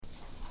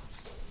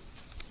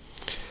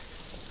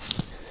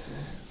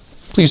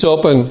Please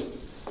open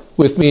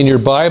with me in your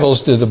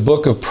Bibles to the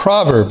book of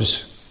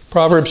Proverbs.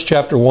 Proverbs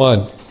chapter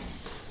 1.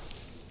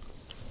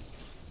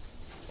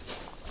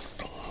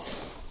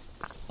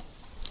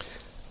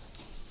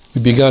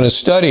 We've begun a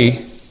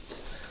study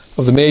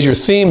of the major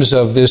themes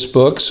of this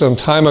book some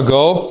time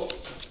ago.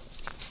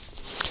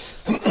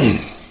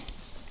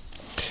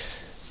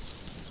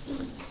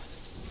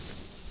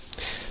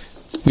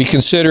 We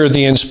consider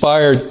the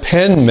inspired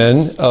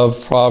penman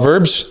of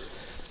Proverbs,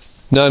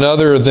 none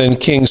other than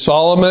King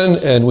Solomon,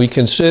 and we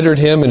considered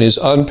him in his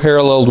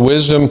unparalleled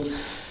wisdom.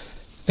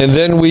 And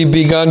then we've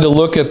begun to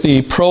look at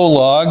the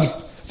prologue,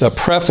 the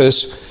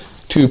preface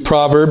to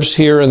Proverbs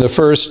here in the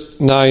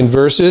first 9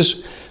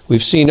 verses.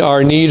 We've seen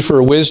our need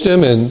for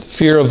wisdom and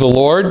fear of the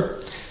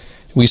Lord.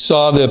 We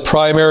saw the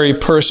primary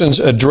persons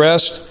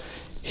addressed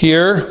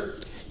here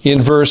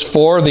in verse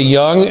 4, the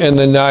young and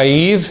the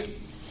naive.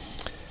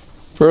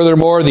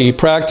 Furthermore, the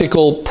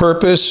practical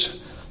purpose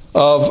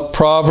of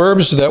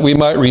Proverbs, that we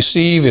might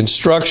receive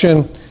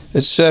instruction,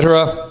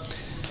 etc.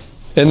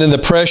 And then the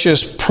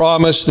precious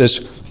promise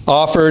that's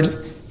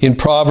offered in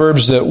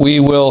Proverbs that we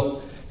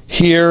will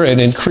hear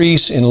and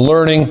increase in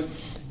learning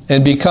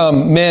and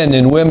become men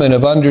and women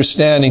of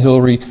understanding who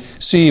will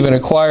receive and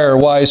acquire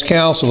wise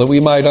counsel, that we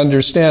might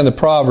understand the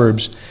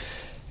Proverbs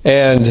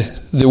and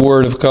the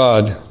Word of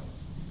God.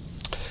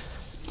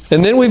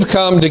 And then we've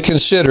come to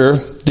consider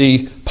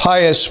the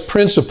pious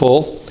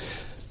principle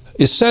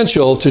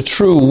essential to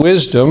true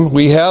wisdom.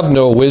 We have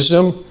no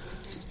wisdom.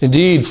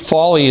 Indeed,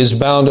 folly is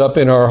bound up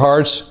in our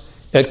hearts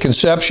at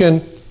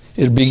conception.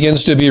 It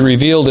begins to be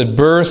revealed at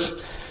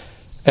birth.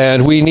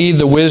 And we need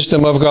the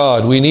wisdom of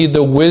God. We need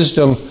the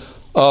wisdom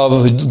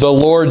of the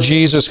Lord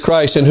Jesus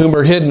Christ, in whom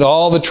are hidden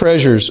all the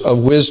treasures of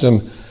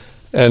wisdom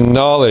and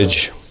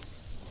knowledge.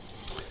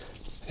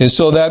 And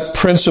so that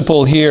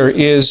principle here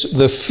is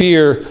the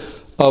fear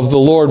of the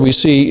Lord we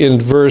see in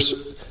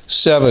verse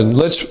 7.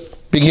 Let's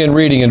begin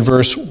reading in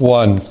verse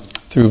 1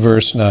 through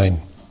verse 9.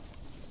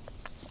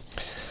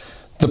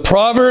 The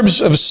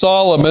Proverbs of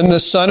Solomon, the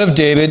son of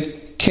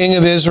David, king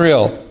of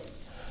Israel.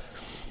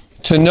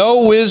 To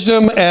know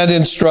wisdom and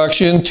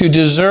instruction, to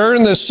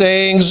discern the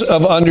sayings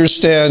of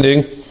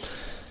understanding,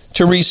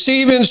 to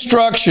receive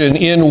instruction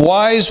in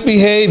wise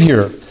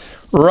behavior,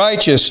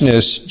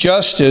 righteousness,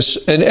 justice,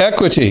 and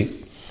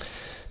equity,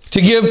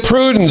 to give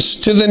prudence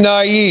to the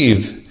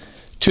naive,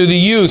 to the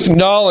youth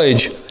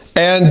knowledge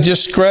and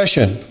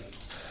discretion.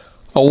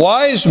 A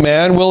wise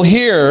man will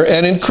hear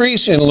and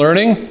increase in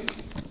learning,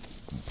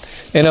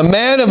 and a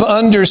man of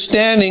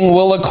understanding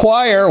will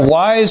acquire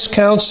wise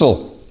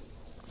counsel.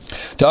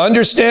 To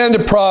understand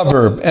a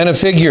proverb and a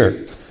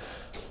figure,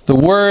 the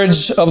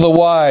words of the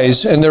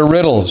wise and their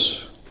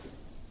riddles.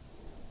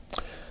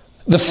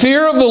 The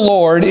fear of the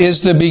Lord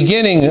is the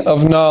beginning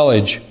of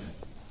knowledge.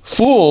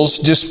 Fools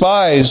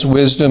despise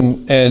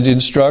wisdom and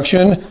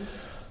instruction.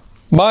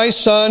 My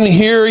son,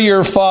 hear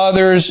your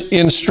father's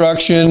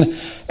instruction,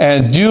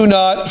 and do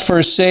not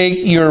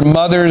forsake your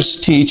mother's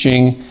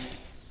teaching.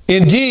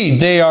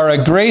 Indeed, they are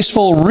a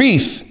graceful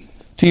wreath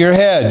to your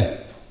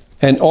head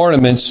and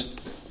ornaments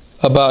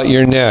about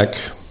your neck.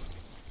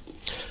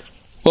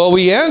 Well,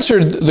 we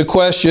answered the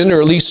question,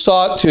 or at least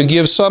sought to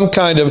give some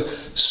kind of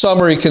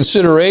summary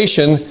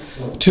consideration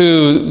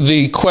to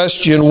the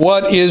question,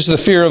 what is the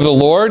fear of the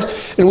Lord?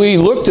 And we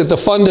looked at the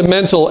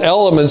fundamental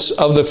elements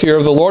of the fear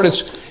of the Lord.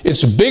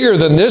 It's bigger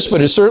than this,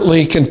 but it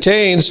certainly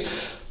contains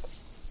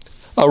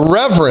a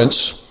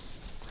reverence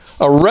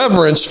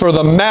for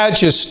the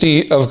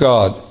majesty of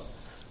God,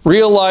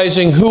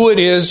 realizing who it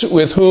is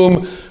with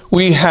whom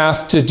we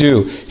have to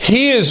do.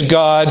 He is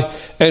God,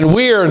 and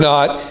we are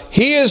not.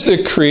 He is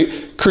the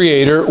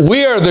creator.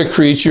 We are the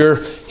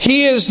creature.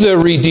 He is the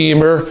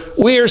redeemer.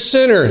 We are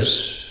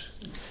sinners.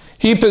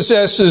 He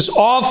possesses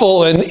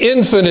awful and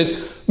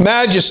infinite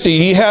majesty.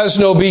 He has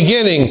no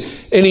beginning,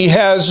 and he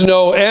has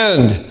no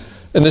end.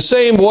 And the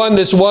same one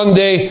that's one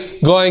day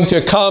going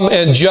to come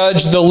and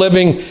judge the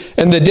living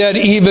and the dead,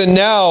 even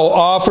now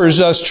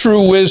offers us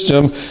true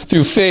wisdom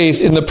through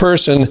faith in the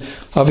person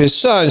of his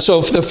Son.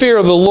 So the fear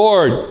of the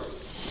Lord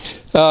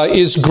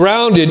is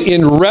grounded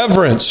in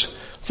reverence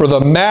for the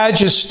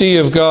majesty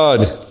of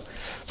God.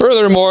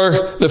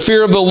 Furthermore, the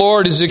fear of the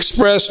Lord is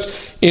expressed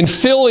in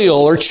filial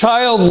or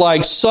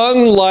childlike,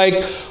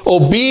 son-like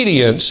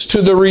obedience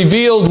to the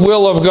revealed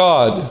will of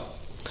God.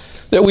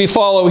 That we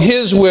follow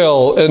his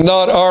will and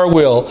not our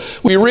will.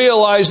 We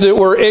realize that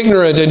we're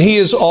ignorant and he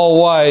is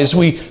all-wise.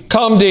 We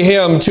come to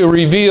him to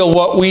reveal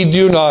what we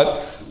do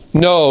not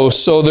know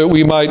so that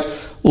we might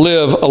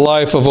live a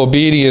life of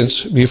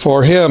obedience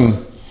before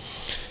him.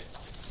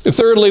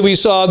 Thirdly, we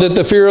saw that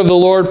the fear of the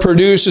Lord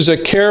produces a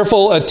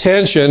careful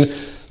attention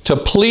to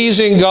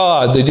pleasing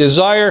God. The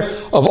desire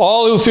of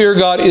all who fear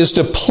God is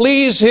to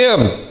please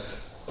him,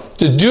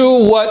 to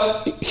do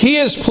what he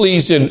is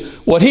pleased in,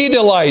 what he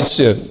delights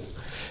in.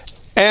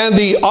 And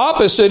the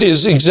opposite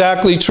is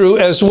exactly true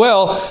as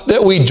well,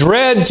 that we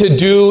dread to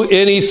do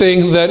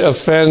anything that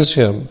offends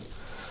him.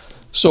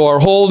 So our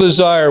whole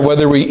desire,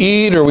 whether we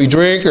eat or we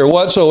drink or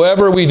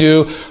whatsoever we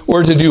do,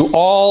 we're to do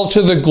all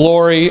to the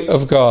glory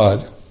of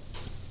God.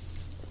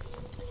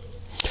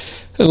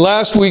 And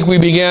last week we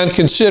began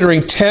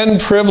considering 10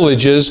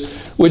 privileges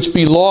which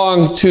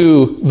belong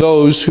to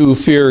those who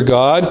fear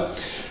God.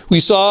 We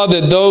saw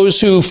that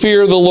those who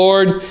fear the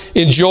Lord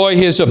enjoy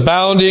His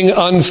abounding,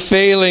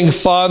 unfailing,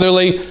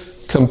 fatherly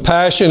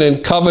compassion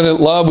and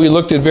covenant love. We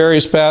looked at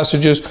various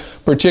passages,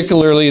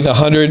 particularly the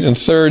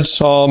 103rd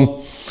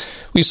Psalm.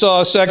 We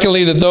saw,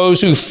 secondly, that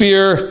those who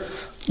fear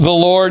the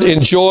Lord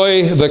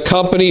enjoy the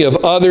company of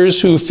others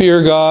who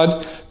fear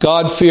God.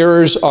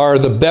 God-fearers are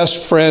the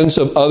best friends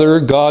of other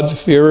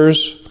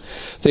God-fearers.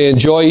 They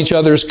enjoy each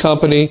other's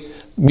company,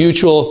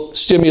 mutual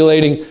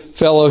stimulating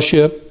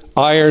fellowship,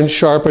 iron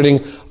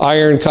sharpening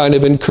iron kind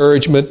of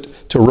encouragement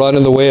to run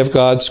in the way of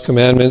God's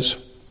commandments.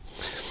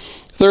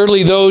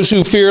 Thirdly, those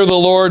who fear the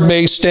Lord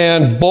may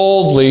stand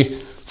boldly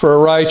for a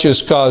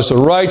righteous cause. The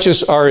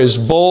righteous are as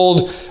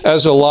bold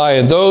as a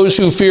lion. Those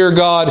who fear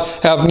God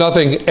have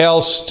nothing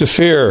else to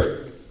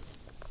fear.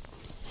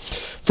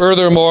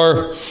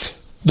 Furthermore,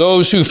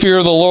 those who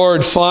fear the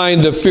Lord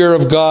find the fear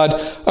of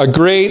God a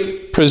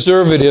great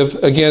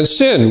preservative against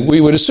sin. We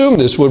would assume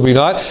this, would we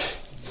not?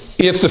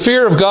 If the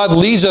fear of God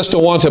leads us to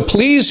want to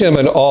please Him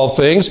in all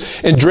things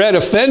and dread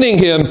offending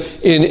Him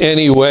in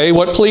any way,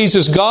 what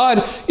pleases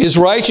God is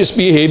righteous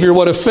behavior.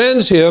 What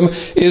offends Him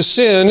is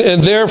sin,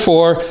 and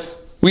therefore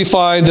we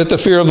find that the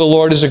fear of the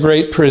Lord is a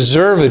great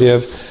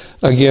preservative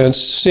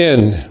against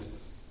sin.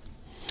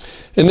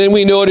 And then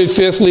we noted,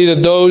 fifthly,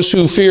 that those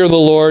who fear the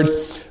Lord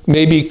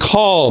may be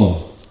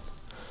calm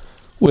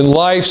when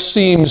life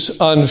seems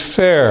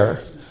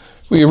unfair.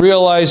 We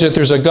realize that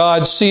there's a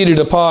God seated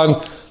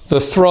upon the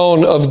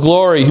throne of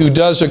glory who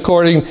does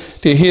according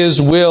to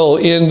His will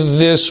in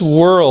this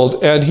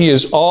world, and He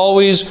is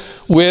always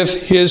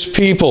with His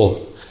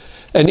people.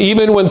 And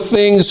even when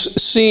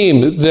things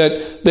seem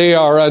that they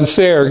are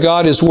unfair,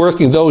 God is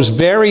working those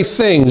very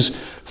things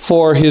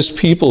for His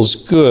people's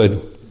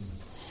good.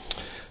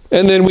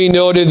 And then we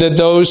noted that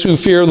those who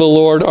fear the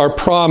Lord are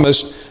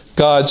promised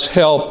God's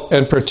help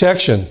and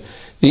protection.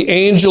 The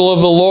angel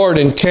of the Lord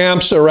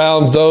encamps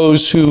around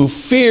those who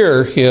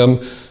fear Him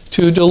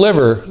to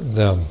deliver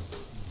them.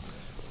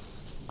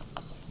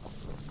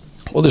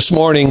 Well, this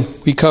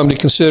morning we come to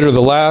consider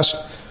the last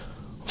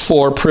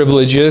 4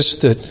 privileges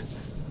that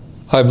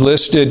I've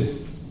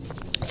listed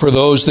for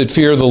those that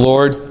fear the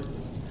Lord.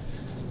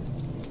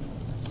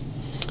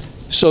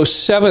 So,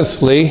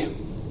 seventhly,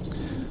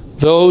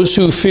 those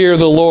who fear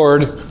the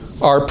Lord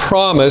are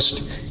promised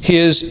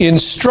His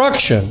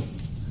instruction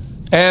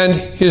and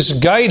His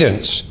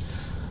guidance.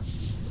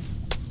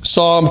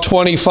 Psalm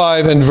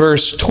 25 and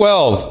verse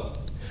 12.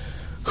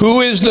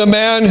 Who is the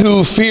man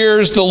who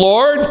fears the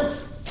Lord?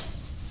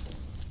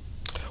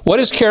 What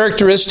is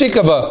characteristic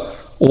of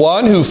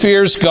one who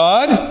fears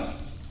God?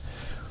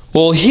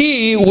 Well,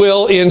 He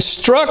will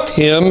instruct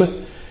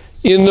him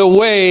in the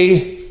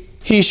way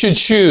he should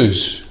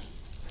choose.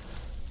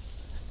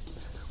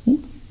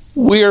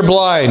 We are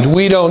blind.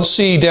 We don't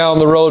see down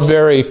the road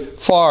very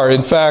far.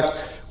 In fact,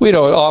 we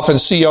don't often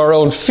see our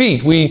own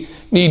feet. We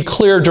need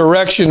clear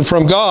direction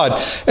from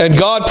God. And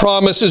God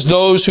promises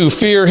those who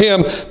fear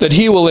Him that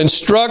He will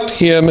instruct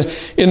him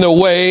in the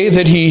way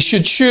that he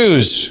should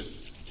choose.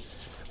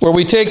 Where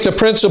we take the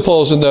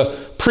principles and the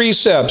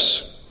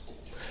precepts,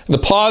 the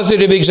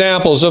positive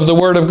examples of the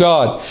Word of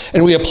God,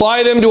 and we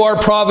apply them to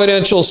our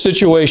providential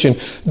situation,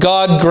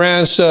 God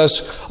grants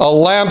us a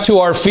lamp to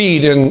our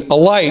feet and a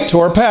light to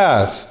our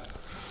path.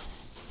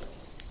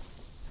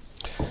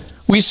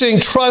 We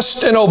sing,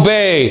 trust and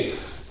obey,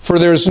 for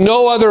there's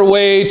no other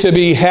way to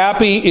be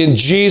happy in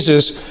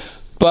Jesus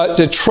but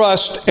to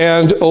trust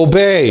and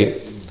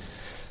obey.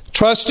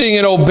 Trusting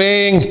and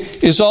obeying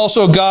is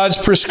also God's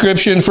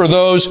prescription for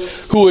those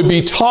who would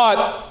be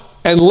taught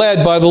and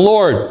led by the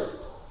Lord.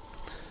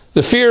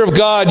 The fear of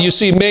God, you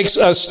see, makes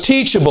us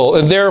teachable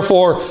and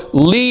therefore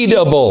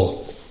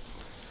leadable.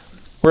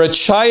 We're a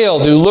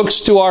child who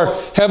looks to our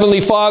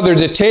Heavenly Father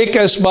to take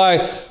us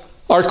by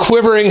our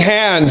quivering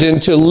hand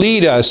and to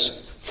lead us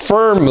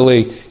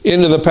firmly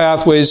into the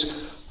pathways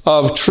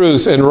of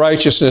truth and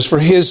righteousness for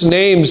His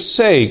name's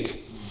sake.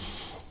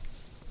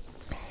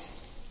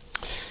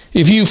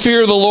 If you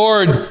fear the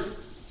Lord,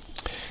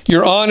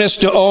 you're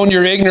honest to own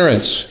your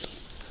ignorance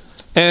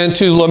and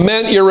to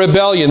lament your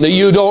rebellion, that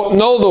you don't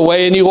know the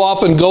way and you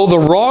often go the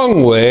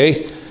wrong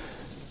way.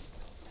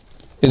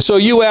 And so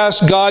you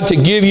ask God to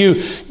give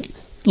you,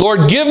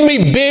 Lord, give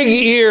me big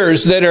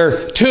ears that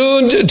are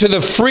tuned to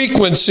the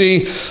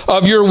frequency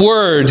of your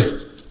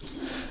word,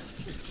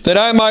 that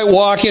I might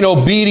walk in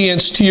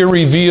obedience to your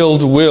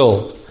revealed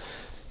will.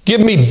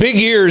 Give me big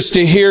ears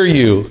to hear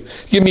you.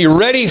 Give me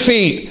ready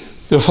feet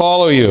to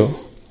follow you.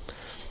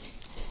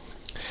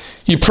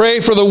 You pray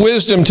for the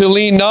wisdom to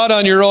lean not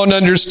on your own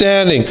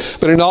understanding,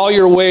 but in all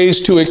your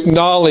ways to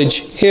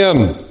acknowledge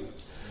Him.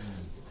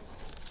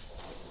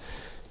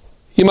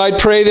 You might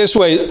pray this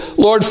way: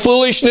 Lord,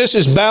 foolishness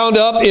is bound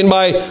up in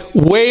my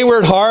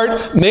wayward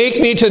heart. Make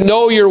me to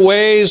know your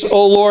ways,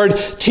 O Lord.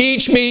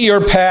 Teach me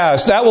your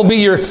paths. That will be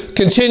your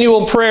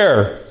continual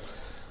prayer.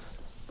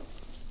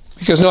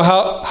 Because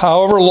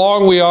however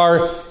long we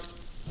are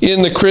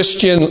in the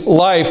Christian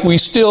life, we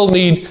still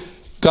need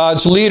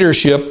God's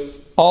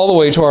leadership all the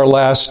way to our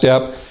last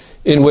step,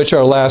 in which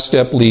our last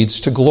step leads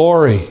to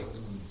glory.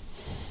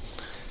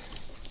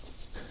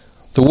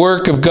 The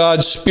work of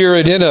God's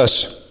Spirit in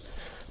us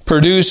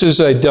produces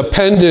a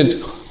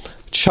dependent,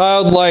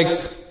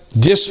 childlike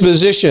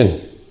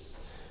disposition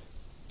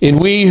in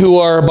we who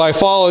are by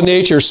fallen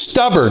nature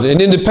stubborn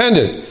and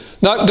independent.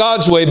 Not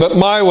God's way, but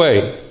my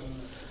way.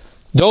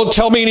 Don't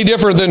tell me any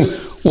different than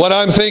what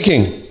I'm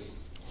thinking.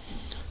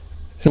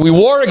 And we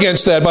war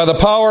against that by the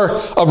power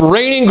of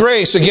raining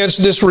grace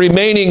against this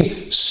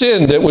remaining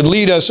sin that would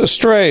lead us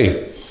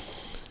astray.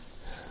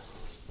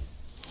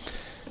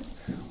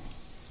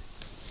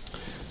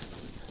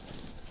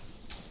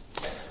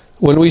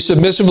 When we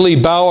submissively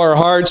bow our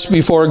hearts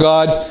before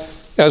God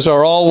as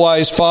our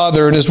all-wise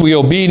Father, and as we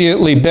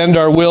obediently bend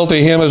our will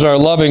to Him as our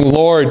loving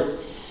Lord,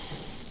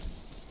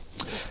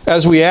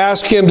 as we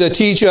ask Him to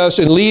teach us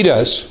and lead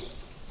us,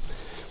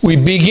 we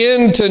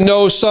begin to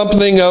know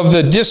something of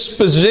the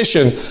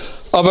disposition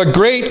of a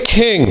great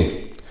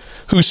king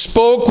who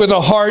spoke with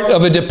the heart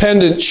of a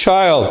dependent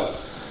child.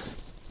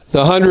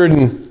 The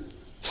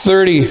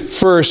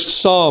 131st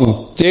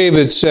Psalm,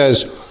 David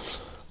says,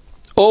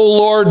 O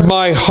Lord,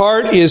 my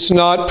heart is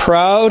not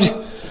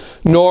proud,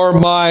 nor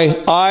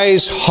my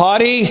eyes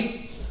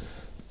haughty.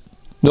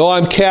 No,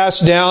 I'm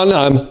cast down,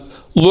 I'm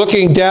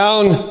looking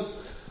down,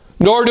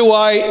 nor do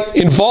I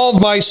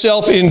involve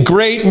myself in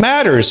great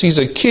matters. He's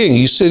a king.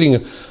 He's sitting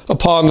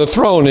upon the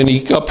throne, and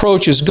he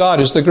approaches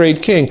God as the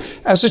great king,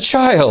 as a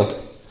child.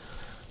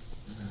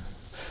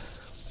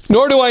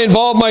 Nor do I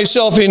involve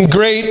myself in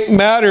great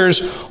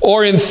matters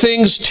or in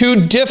things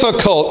too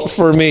difficult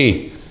for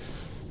me.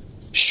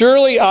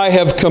 Surely I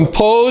have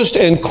composed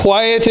and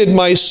quieted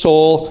my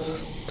soul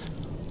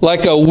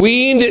like a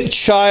weaned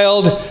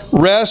child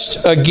rests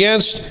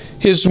against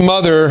his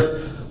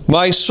mother.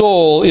 My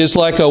soul is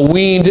like a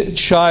weaned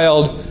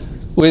child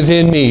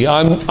within me.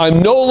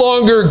 I'm no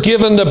longer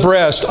given the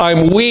breast.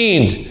 I'm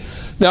weaned.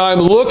 Now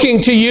I'm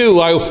looking to you.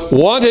 I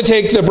want to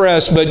take the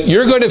breast, but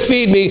you're going to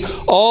feed me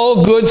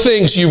all good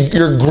things.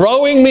 You're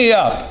growing me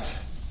up.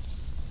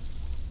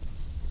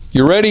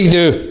 You're ready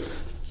to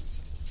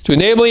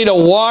enable me to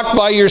walk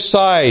by your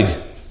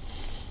side.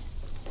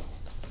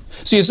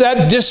 See, it's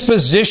that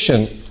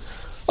disposition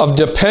of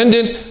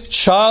dependent,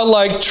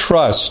 childlike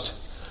trust,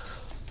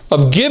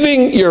 of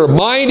giving your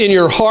mind and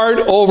your heart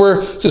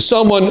over to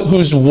someone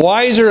who's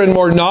wiser and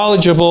more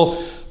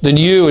knowledgeable than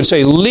you, and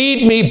say,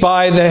 lead me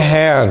by the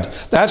hand.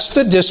 That's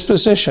the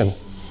disposition.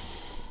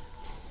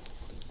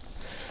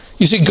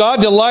 You see,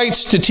 God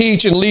delights to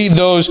teach and lead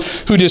those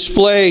who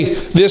display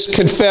this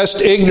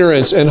confessed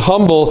ignorance and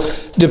humble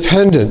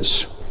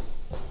dependence.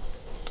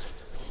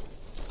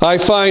 I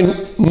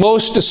find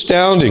most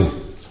astounding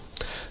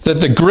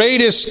that the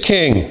greatest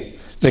king,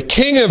 the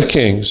King of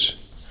Kings,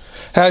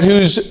 at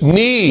whose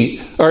knee,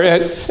 or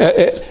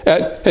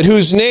at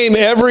whose name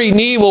every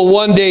knee will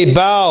one day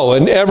bow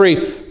and every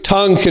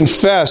tongue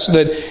confess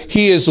that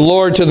He is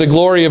Lord to the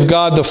glory of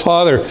God the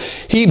Father,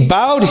 He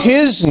bowed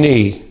His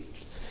knee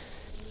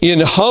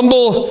in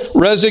humble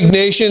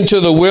resignation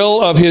to the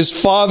will of His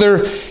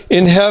Father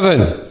in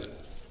heaven.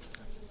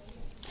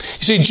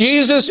 You see,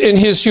 Jesus in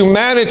His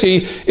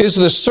humanity is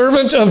the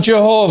servant of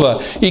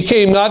Jehovah. He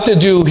came not to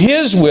do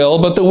His will,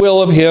 but the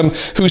will of Him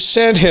who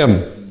sent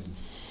Him.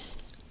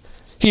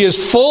 He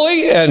is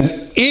fully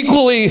and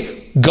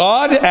equally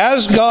God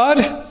as God.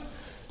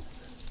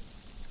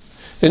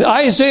 And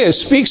Isaiah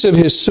speaks of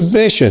His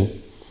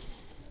submission.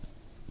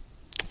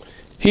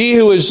 He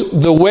who is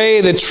the way,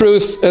 the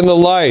truth, and the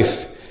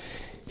life,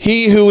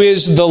 He who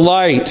is the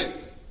light,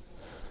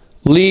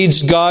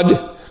 leads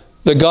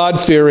the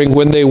God-fearing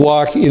when they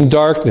walk in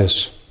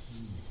darkness.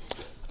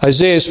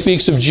 Isaiah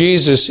speaks of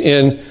Jesus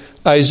in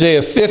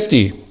Isaiah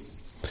 50,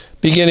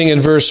 beginning in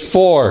verse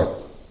 4.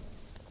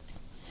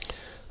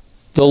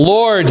 The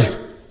Lord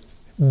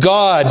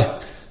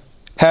God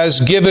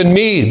has given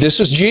me, this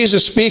is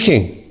Jesus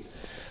speaking,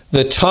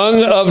 the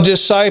tongue of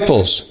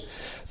disciples,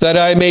 that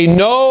I may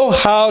know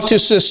how to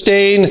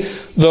sustain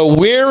the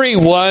weary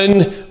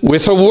one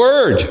with a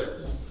word.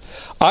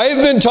 I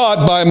have been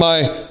taught by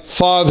my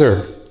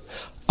Father.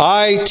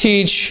 I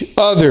teach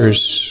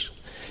others.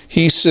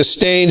 He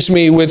sustains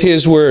me with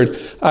His word.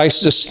 I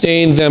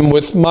sustain them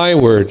with my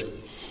word.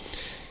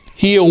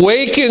 He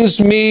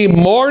awakens me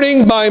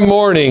morning by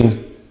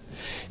morning.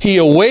 He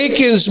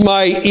awakens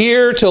my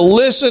ear to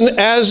listen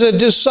as a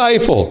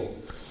disciple.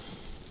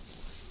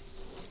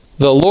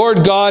 The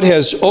Lord God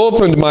has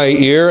opened my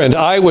ear, and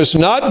I was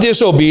not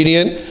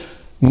disobedient,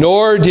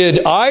 nor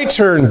did I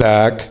turn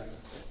back.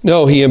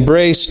 No, He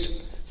embraced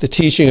the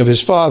teaching of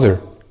His Father.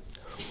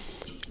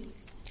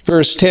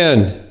 Verse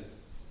 10.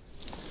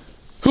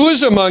 Who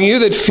is among you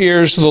that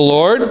fears the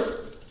Lord,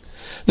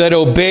 that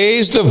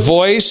obeys the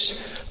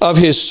voice of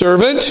his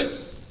servant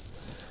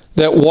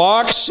that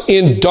walks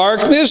in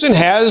darkness and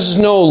has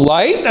no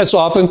light. That's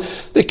often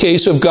the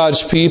case of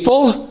God's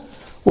people.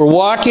 We're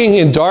walking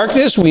in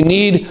darkness. We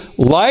need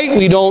light.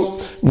 We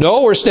don't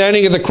know. We're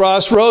standing at the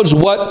crossroads.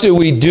 What do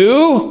we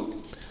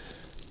do?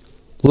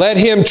 Let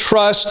him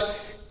trust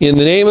in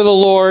the name of the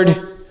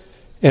Lord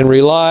and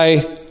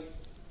rely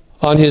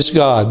on his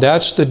God.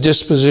 That's the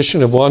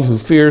disposition of one who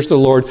fears the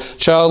Lord.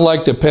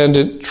 Childlike,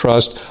 dependent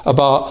trust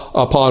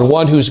upon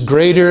one who's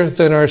greater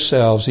than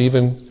ourselves,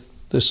 even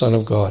the Son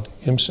of God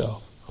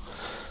himself.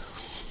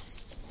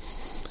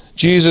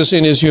 Jesus,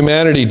 in his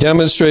humanity,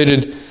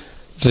 demonstrated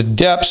the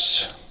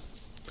depths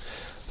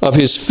of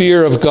his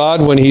fear of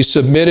God when he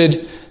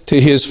submitted to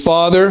his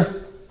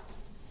Father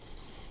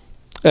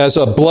as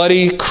a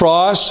bloody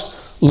cross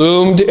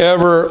loomed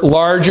ever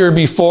larger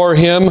before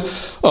him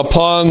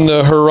upon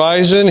the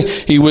horizon.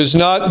 He was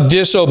not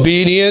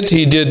disobedient.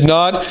 He did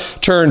not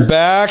turn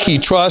back. He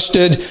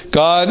trusted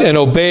God and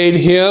obeyed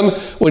him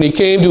when he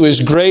came to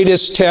his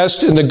greatest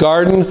test in the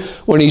garden,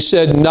 when he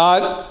said,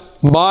 "Not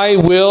my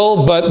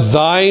will, but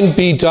thine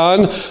be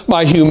done."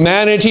 My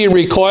humanity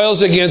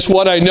recoils against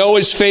what I know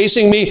is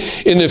facing me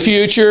in the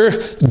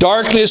future.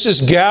 Darkness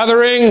is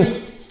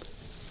gathering.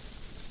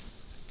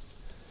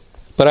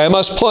 But I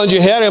must plunge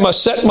ahead. I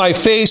must set my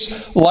face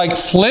like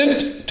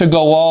flint to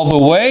go all the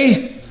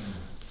way.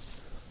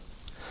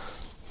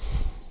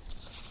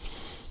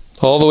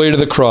 All the way to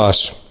the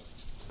cross.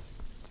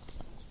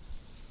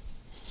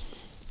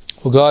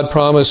 Well, God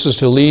promises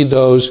to lead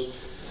those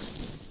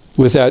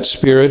with that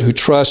spirit who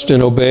trust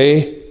and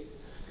obey,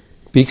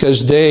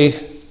 because they,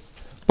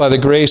 by the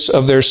grace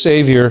of their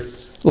Savior,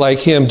 like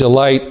him,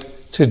 delight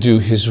to do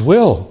his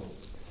will.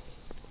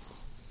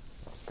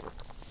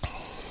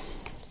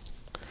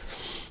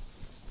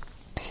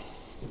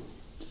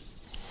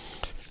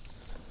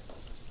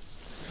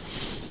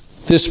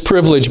 This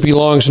privilege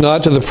belongs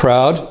not to the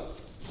proud,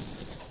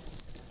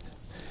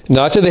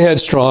 not to the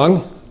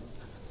headstrong,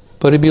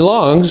 but it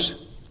belongs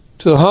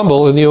to the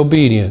humble and the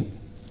obedient.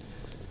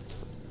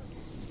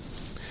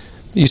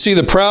 You see,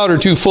 the proud are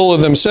too full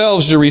of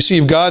themselves to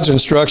receive God's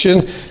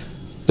instruction.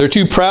 They're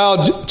too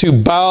proud to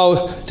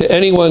bow to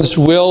anyone's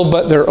will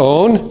but their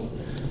own.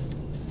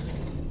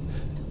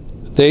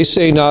 They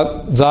say,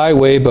 "Not thy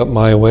way, but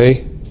my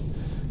way."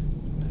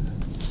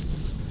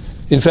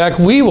 In fact,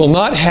 we will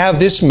not have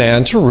this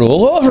man to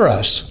rule over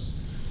us.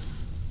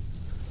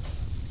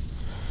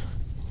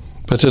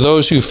 But to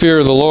those who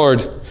fear the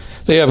Lord,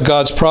 they have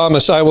God's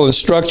promise, "I will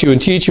instruct you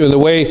and teach you in the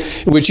way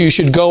in which you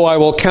should go. I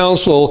will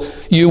counsel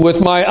you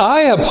with my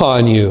eye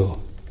upon you."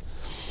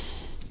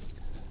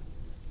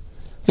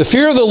 The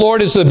fear of the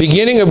Lord is the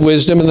beginning of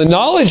wisdom, and the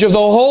knowledge of the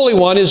Holy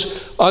One is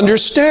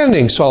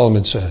understanding,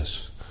 Solomon says.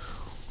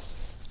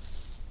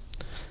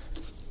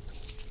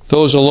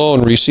 Those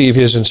alone receive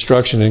his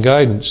instruction and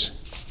guidance.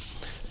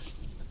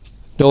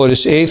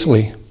 Notice,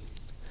 eighthly,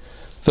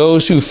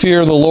 those who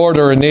fear the Lord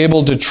are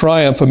enabled to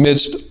triumph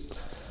amidst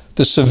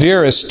the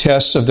severest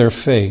tests of their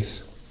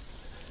faith.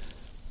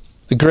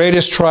 The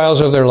greatest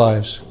trials of their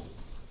lives.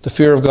 The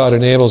fear of God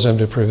enables them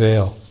to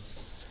prevail.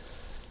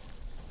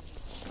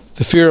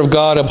 The fear of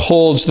God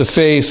upholds the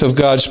faith of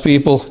God's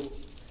people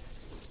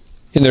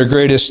in their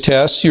greatest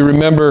tests. You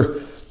remember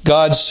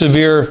God's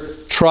severe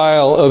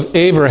trial of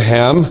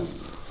Abraham.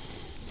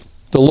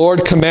 The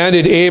Lord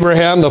commanded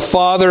Abraham, the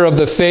father of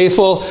the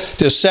faithful,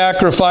 to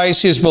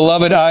sacrifice his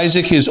beloved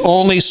Isaac, his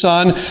only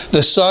son,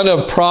 the son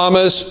of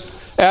promise,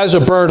 as a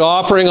burnt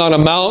offering on a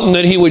mountain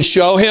that he would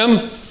show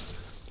him.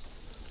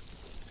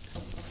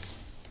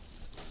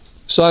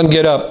 "Son,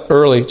 get up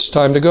early. It's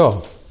time to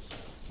go."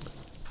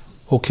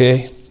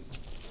 Okay.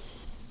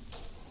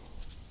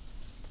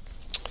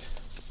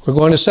 We're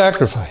going to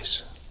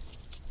sacrifice.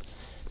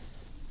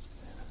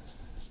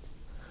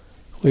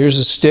 Well, here's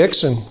the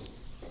sticks and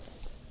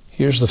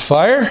here's the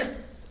fire.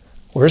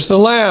 Where's the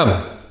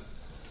lamb?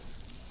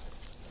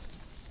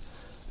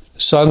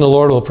 Son, the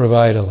Lord will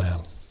provide a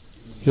lamb.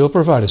 He'll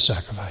provide a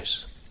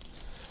sacrifice.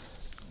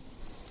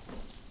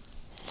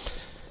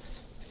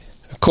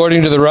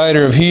 According to the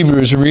writer of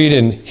Hebrews, we read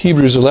in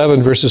Hebrews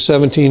 11, verses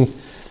 17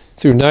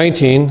 through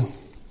 19,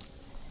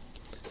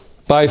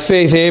 "By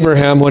faith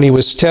Abraham, when he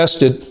was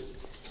tested,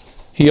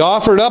 he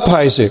offered up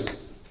Isaac.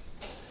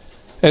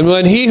 And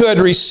when he who had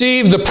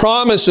received the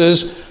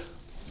promises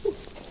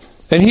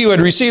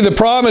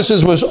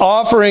was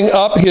offering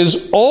up his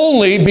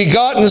only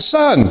begotten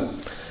son."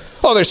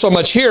 Oh, there's so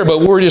much here,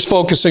 but we're just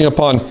focusing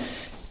upon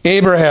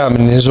Abraham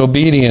and his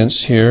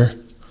obedience here.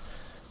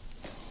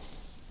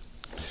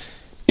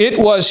 It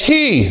was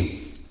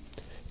he,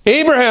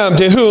 Abraham,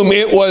 to whom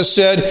it was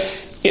said,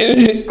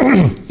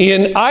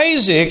 "In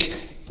Isaac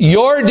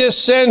your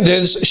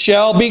descendants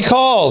shall be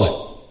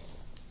called."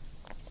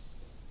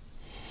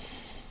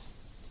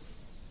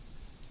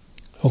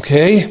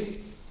 Okay.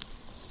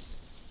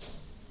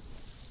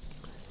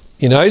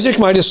 "In Isaac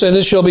my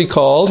descendants shall be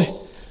called."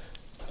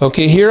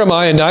 Okay, here am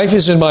I, a knife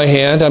is in my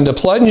hand. I'm to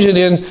plunge it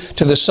in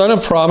to the son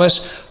of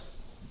promise.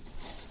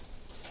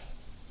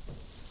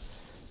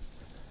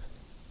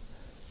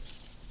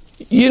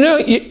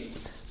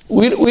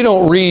 We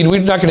don't read,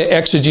 we're not going to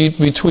exegete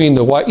between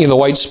the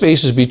white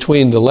spaces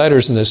between the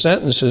letters and the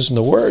sentences and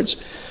the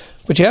words.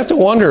 But you have to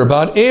wonder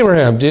about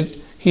Abraham.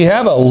 Did he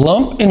have a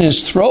lump in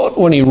his throat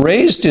when he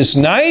raised his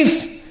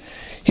knife?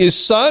 His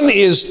son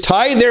is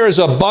tied there as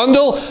a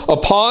bundle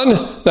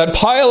upon that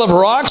pile of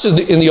rocks as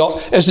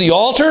the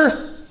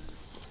altar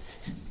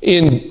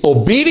in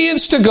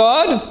obedience to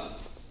God.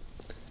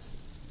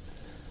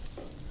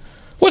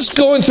 What's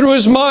going through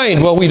his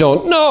mind? Well, we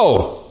don't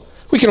know.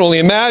 We can only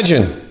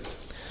imagine.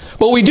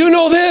 But we do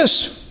know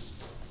this.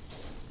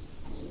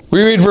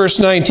 We read verse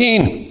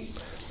 19.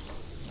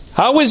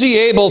 How was he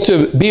able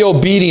to be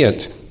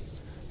obedient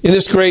in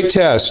this great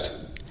test?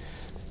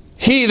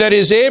 He, that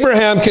is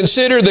Abraham,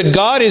 considered that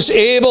God is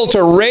able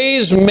to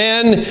raise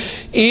men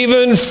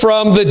even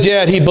from the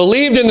dead. He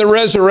believed in the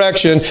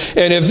resurrection.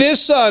 And if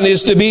this son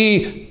is to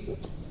be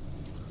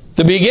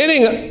the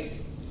beginning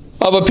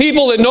of a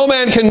people that no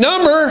man can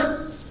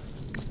number,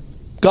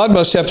 God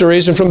must have to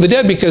raise him from the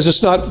dead, because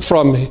it's not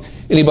from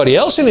anybody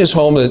else in his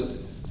home that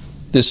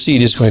this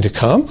seed is going to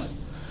come.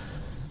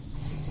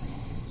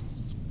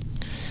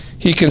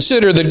 He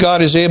considered that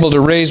God is able to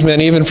raise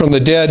men even from the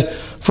dead,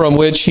 from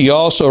which he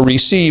also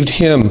received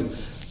him,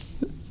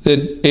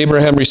 that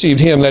Abraham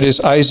received him, that is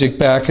Isaac,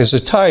 back as a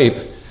type.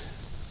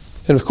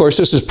 And of course,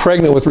 this is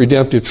pregnant with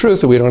redemptive truth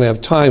that we don't have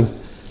time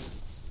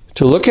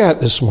to look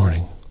at this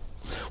morning.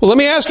 Well, let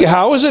me ask you,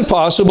 how is it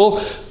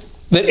possible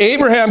that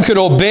Abraham could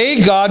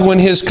obey God when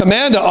his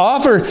command to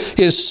offer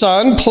his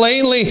son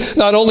plainly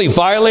not only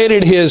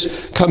violated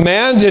his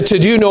command to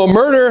do no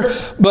murder,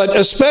 but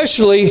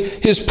especially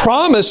his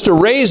promise to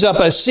raise up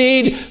a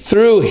seed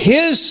through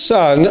his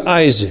son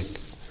Isaac,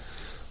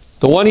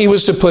 the one he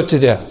was to put to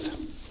death?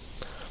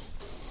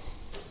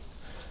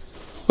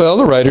 Well,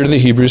 the writer of the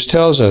Hebrews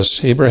tells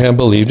us Abraham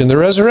believed in the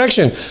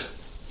resurrection.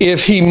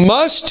 If he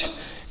must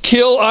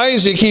kill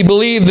Isaac, he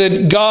believed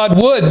that God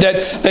would,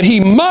 that he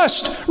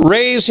must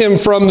raise him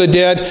from the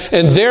dead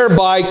and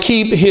thereby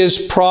keep his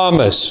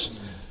promise.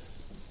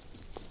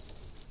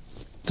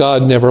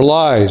 God never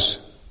lies.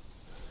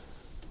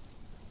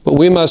 But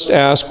we must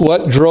ask,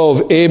 what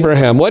drove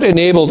Abraham? What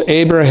enabled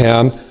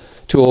Abraham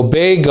to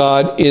obey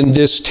God in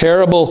this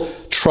terrible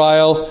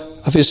trial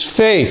of his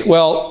faith?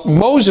 Well,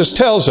 Moses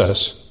tells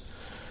us.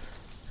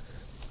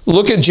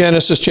 Look at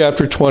Genesis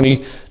chapter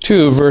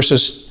 22,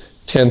 verses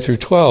 10 through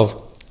 12.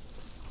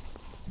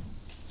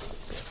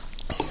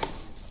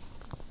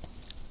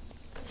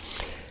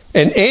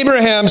 And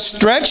Abraham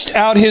stretched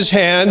out his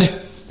hand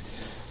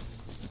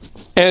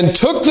and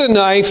took the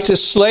knife to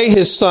slay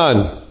his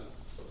son.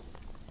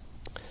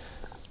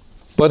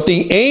 But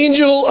the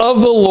angel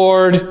of the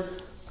Lord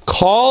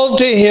called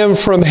to him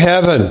from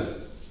heaven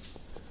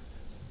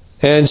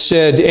and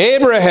said,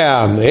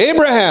 Abraham,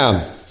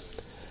 Abraham.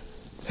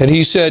 And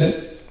he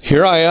said,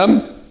 Here I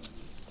am.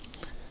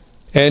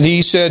 And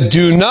he said,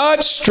 Do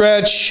not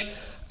stretch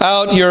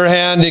out your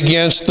hand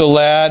against the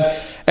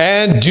lad,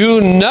 and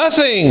do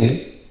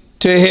nothing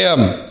to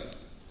him.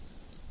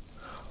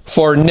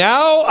 For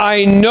now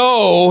I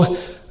know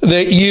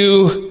that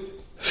you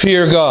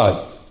fear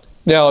God.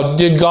 Now,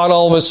 did God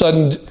all of a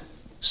sudden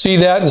see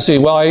that and say,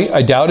 well,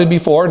 I doubted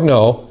before?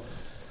 No.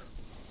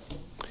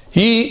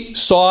 He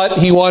saw it.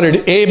 He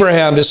wanted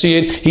Abraham to see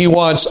it. He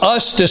wants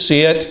us to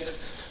see it.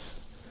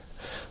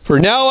 For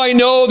now I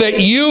know that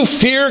you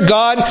fear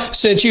God,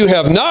 since you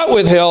have not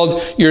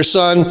withheld your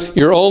son,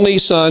 your only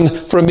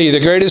son, from me. The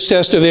greatest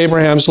test of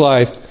Abraham's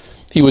life.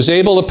 He was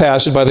able to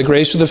pass it by the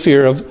grace of the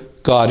fear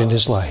of God in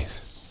his life.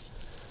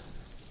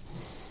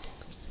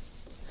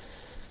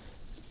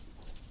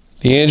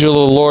 The angel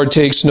of the Lord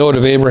takes note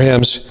of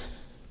Abraham's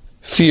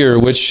fear,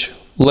 which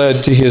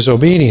led to his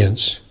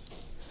obedience.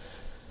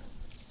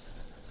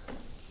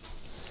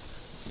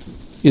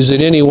 Is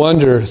it any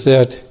wonder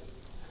that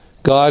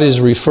God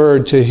is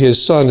referred to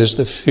his son as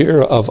the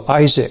fear of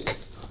Isaac?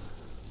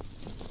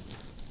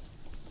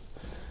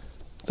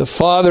 The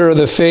father of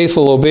the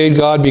faithful obeyed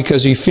God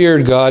because he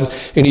feared God,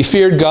 and he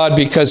feared God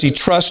because he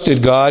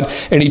trusted God,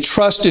 and he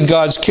trusted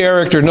God's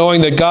character, knowing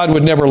that God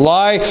would never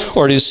lie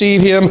or deceive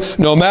him,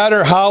 no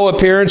matter how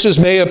appearances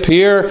may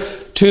appear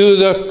to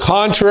the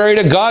contrary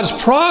to God's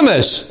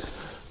promise.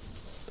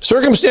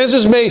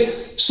 Circumstances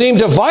may seem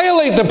to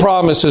violate the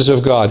promises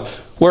of God.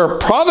 Where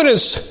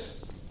providence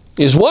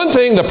is one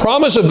thing, the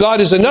promise of God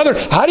is another.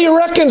 How do you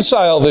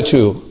reconcile the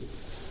two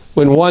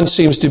when one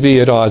seems to be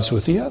at odds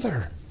with the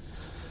other?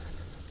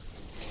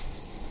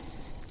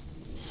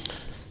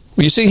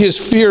 Well, you see, his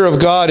fear of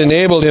God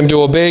enabled him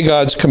to obey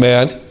God's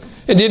command.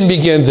 It didn't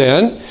begin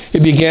then.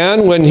 It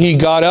began when he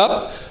got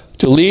up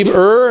to leave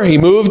Ur. He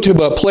moved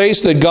to a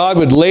place that God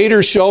would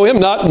later show him,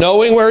 not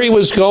knowing where he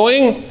was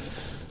going.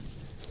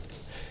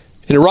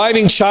 And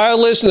arriving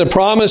childless in the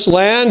promised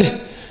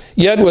land,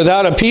 yet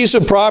without a piece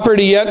of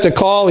property yet to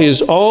call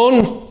his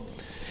own.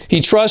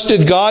 He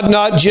trusted God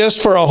not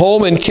just for a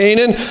home in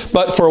Canaan,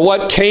 but for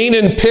what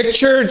Canaan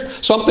pictured,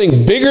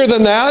 something bigger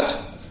than that.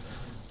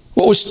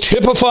 What was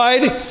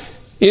typified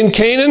in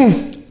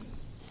Canaan?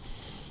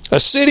 A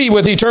city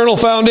with eternal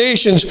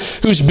foundations,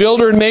 whose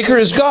builder and maker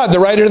is God. The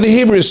writer of the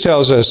Hebrews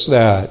tells us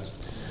that.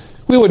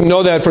 We wouldn't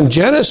know that from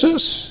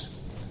Genesis,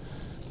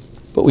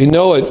 but we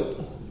know it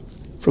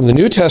from the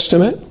New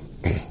Testament.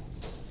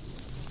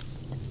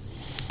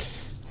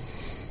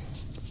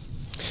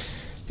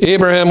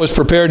 Abraham was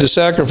prepared to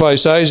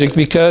sacrifice Isaac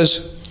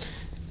because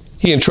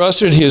he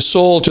entrusted his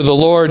soul to the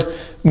Lord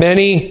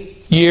many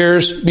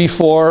years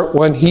before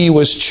when he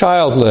was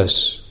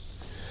childless.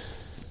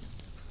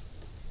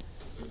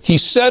 He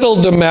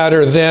settled the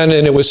matter then,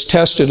 and it was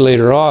tested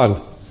later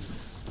on.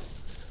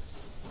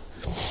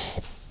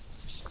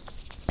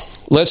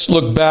 Let's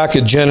look back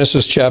at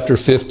Genesis chapter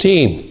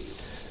 15,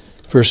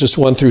 verses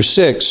 1 through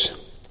 6.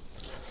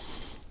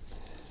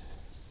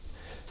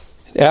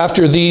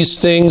 After these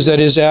things, that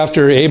is,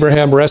 after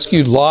Abraham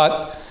rescued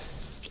Lot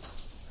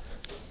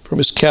from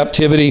his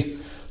captivity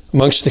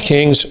amongst the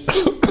kings,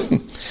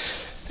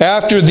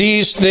 after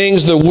these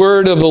things, the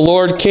word of the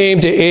Lord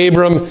came to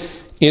Abram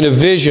in a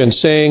vision,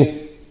 saying,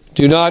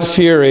 "Do not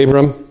fear,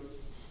 Abram.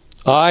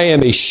 I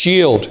am a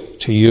shield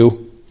to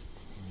you.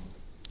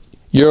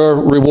 Your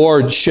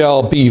reward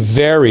shall be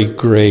very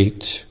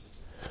great."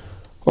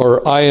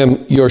 Or, "I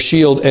am your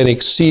shield and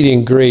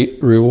exceeding great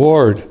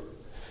reward."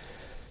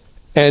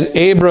 And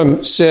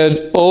Abram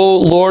said, "O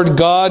Lord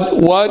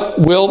God, what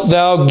wilt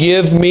thou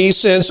give me,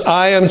 since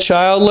I am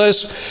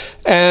childless,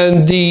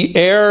 and the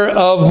heir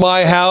of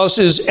my house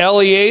is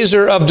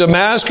Eliezer of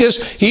Damascus?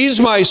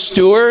 He's my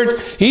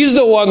steward. He's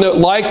the one that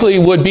likely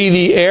would be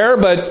the heir,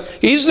 but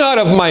he's not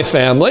of my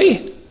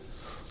family."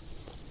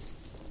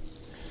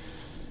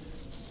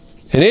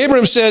 And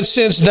Abram said,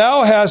 "Since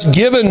thou hast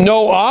given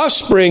no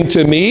offspring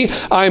to me,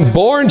 I'm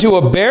born to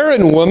a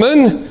barren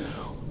woman.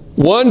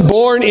 One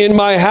born in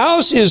my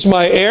house is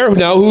my heir.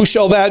 Now who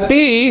shall that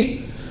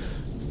be?"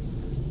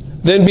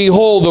 Then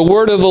behold, the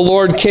word of the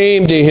Lord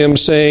came to him,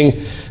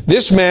 saying,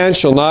 "This man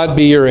shall not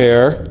be your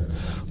heir,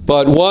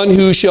 but one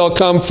who shall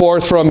come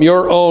forth from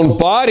your own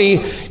body,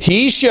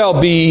 he shall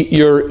be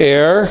your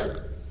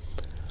heir."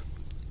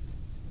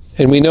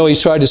 And we know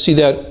he's tried to see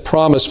that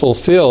promise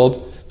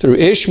fulfilled through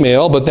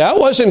Ishmael, but that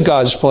wasn't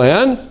God's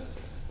plan.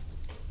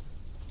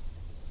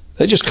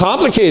 That just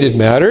complicated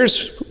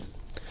matters.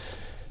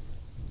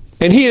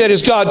 And he, that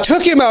is God,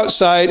 took him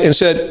outside and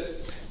said,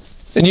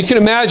 and you can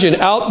imagine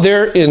out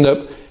there in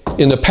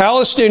the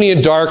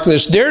Palestinian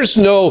darkness, there's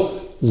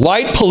no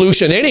light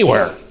pollution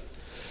anywhere.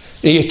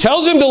 And he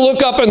tells him to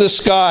look up in the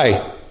sky.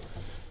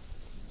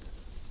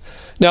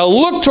 Now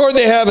look toward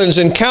the heavens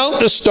and count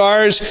the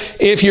stars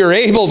if you're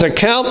able to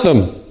count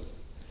them.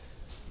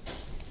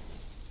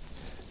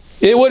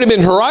 It would have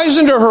been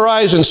horizon to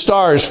horizon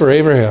stars for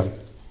Abraham.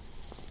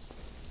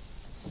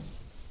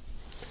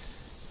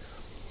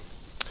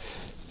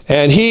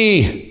 And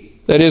he,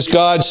 that is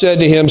God, said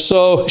to him,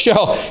 "So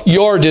shall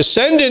your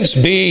descendants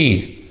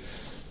be."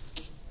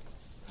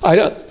 I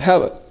don't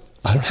have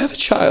a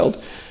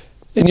child.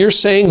 And you're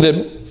saying that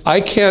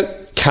I can't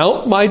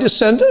count my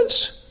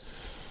descendants?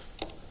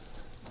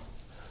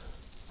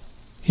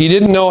 He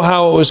didn't know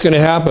how it was going to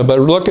happen, but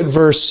look at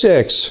verse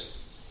 6.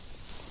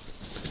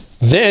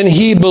 Then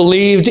he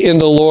believed in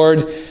the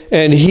Lord,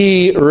 and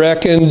he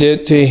reckoned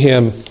it to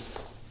him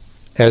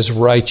as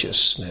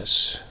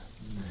righteousness.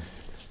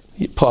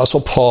 The Apostle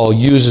Paul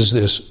uses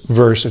this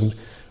verse in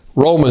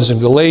Romans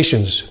and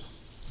Galatians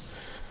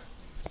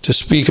to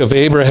speak of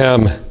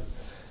Abraham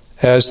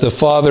as the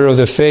father of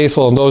the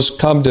faithful. And those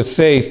come to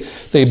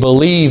faith, they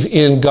believe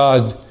in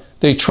God.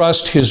 They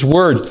trust his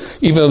word,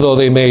 even though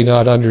they may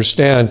not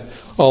understand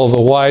all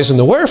the whys and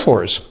the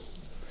wherefores.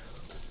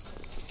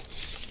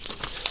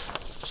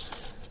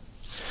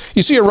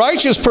 You see, a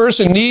righteous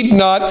person need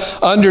not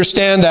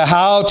understand the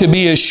how to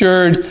be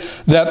assured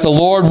that the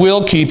Lord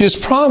will keep his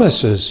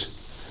promises.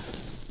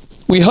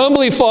 We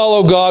humbly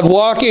follow God,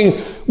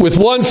 walking with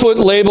one foot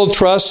labeled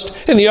trust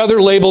and the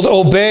other labeled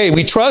obey.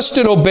 We trust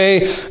and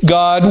obey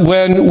God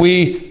when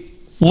we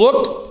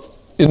look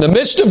in the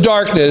midst of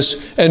darkness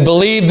and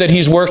believe that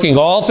he's working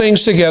all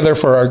things together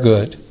for our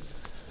good.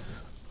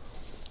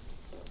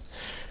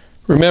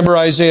 Remember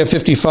Isaiah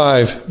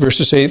 55,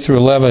 verses 8 through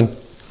 11.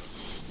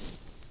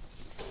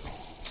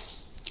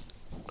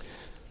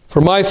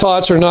 "For my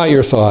thoughts are not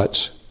your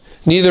thoughts,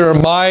 neither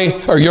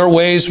are your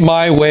ways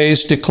my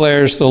ways,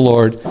 declares the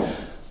Lord.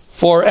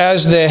 For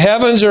as the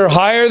heavens are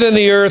higher than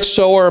the earth,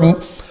 so are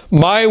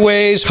my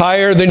ways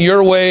higher than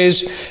your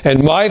ways,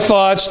 and my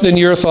thoughts than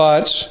your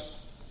thoughts.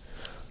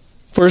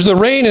 For as the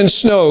rain and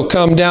snow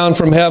come down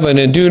from heaven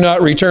and do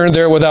not return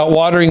there without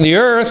watering the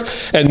earth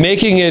and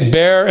making it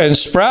bear and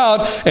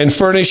sprout and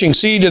furnishing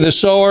seed to the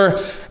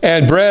sower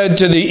and bread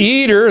to the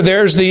eater,"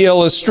 there's the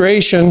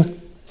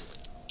illustration,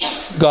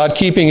 God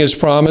keeping his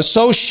promise,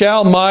 "so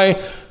shall my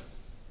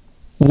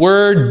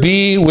word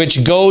be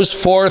which goes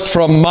forth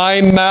from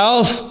my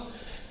mouth.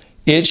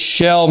 It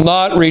shall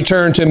not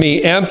return to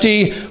me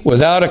empty,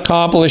 without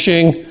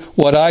accomplishing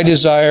what I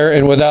desire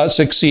and without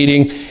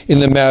succeeding in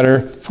the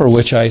matter for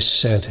which I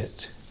sent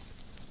it."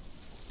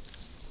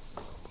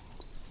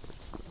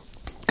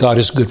 God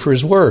is good for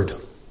his word.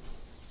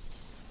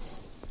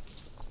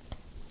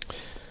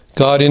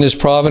 God in His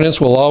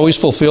providence will always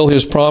fulfill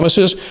His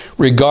promises,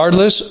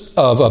 regardless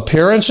of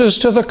appearances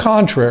to the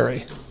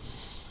contrary.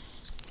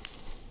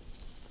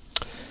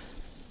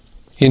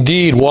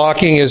 Indeed,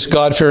 walking as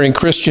God-fearing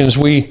Christians,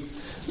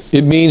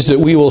 it means that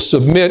we will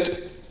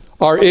submit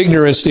our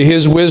ignorance to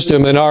His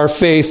wisdom and our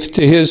faith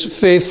to His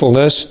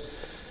faithfulness.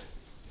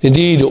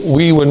 Indeed,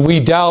 when we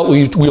doubt,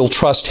 we'll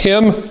trust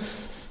Him,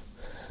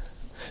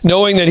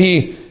 knowing that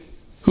He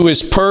who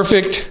is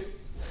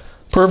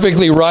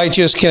perfectly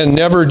righteous, can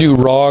never do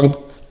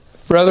wrong.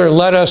 Rather,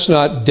 let us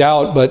not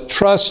doubt, but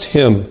trust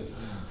Him.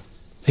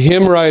 The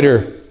hymn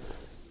writer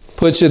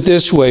puts it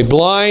this way: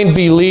 blind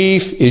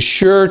belief is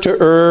sure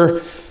to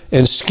err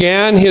and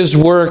scan His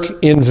work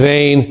in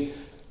vain.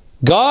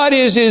 God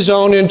is His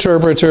own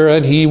interpreter,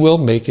 and He will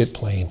make it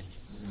plain.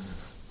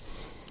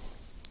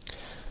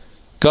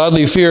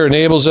 Godly fear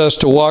enables us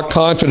to walk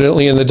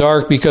confidently in the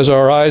dark because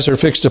our eyes are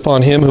fixed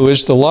upon Him who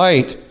is the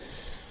light.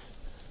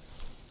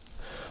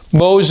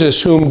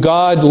 Moses, whom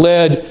God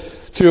led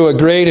through a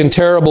great and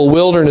terrible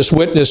wilderness,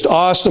 witnessed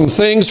awesome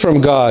things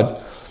from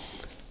God.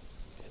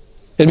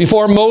 And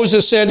before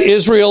Moses sent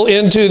Israel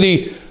into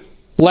the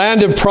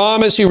land of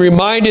promise, he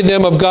reminded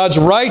them of God's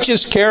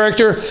righteous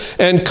character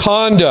and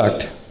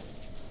conduct,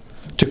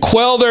 to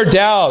quell their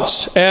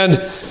doubts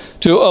and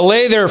to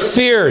allay their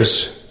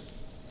fears.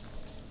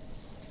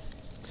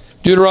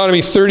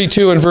 Deuteronomy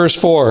 32 and verse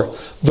 4,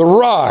 the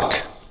rock.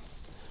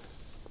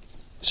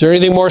 Is there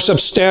anything more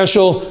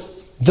substantial?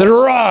 The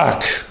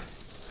rock.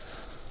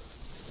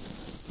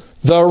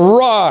 The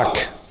rock.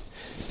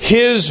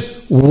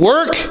 His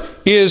work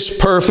is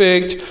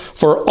perfect,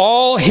 for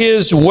all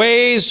His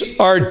ways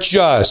are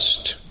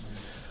just.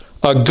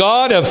 A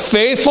God of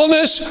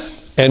faithfulness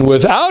and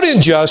without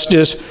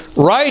injustice,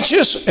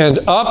 righteous and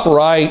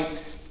upright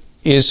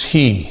is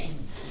He.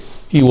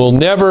 He will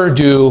never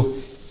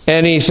do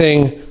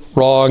anything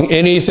wrong,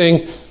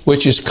 anything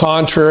which is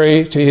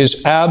contrary to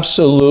His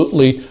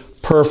absolutely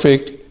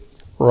perfect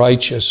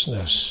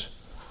righteousness.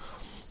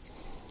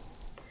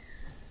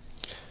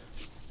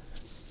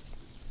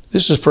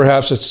 This is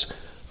perhaps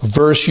a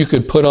verse you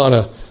could put on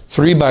a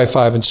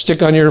 3x5 and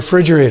stick on your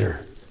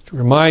refrigerator to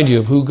remind you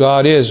of who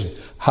God is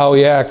and how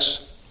He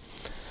acts.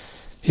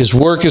 His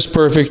work is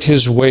perfect,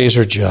 His ways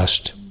are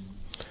just.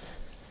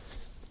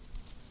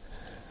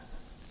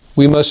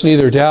 We must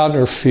neither doubt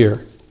nor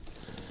fear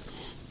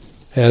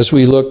as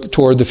we look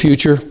toward the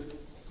future,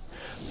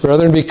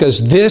 brethren,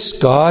 because this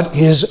God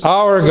is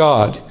our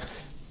God.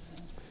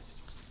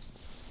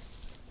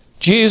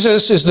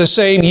 Jesus is the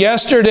same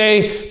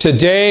yesterday,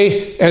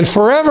 today, and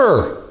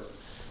forever.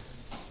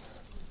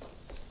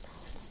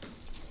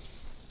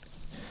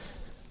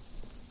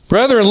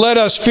 Brethren, let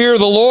us fear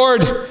the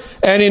Lord,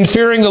 and in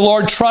fearing the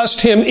Lord,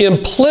 trust Him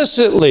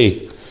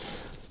implicitly.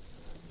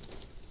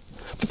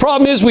 The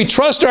problem is we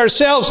trust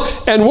ourselves,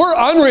 and we're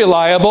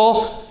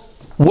unreliable.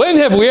 When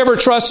have we ever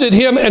trusted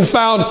Him and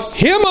found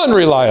Him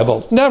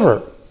unreliable?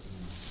 Never.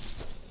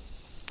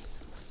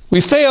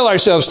 We fail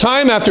ourselves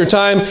time after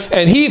time,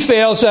 and He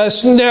fails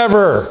us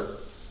never.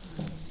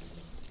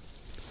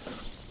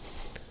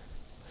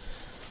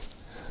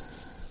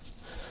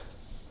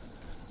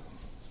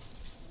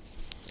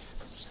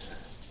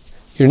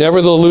 You're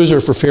never the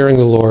loser for fearing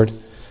the Lord.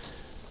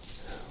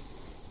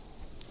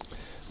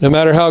 No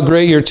matter how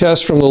great your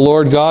test from the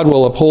Lord, God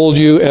will uphold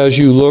you as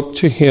you look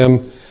to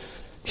Him.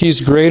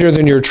 He's greater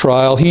than your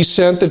trial. He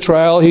sent the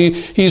trial.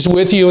 He's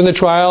with you in the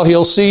trial.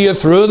 He'll see you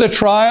through the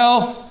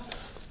trial.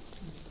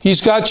 He's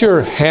got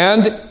your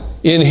hand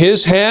in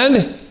His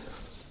hand.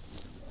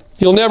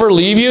 He'll never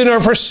leave you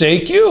nor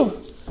forsake you.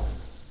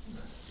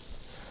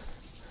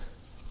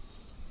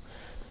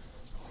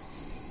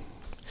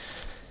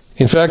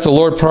 In fact, the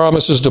Lord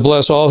promises to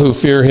bless all who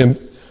fear Him,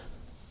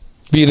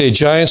 be they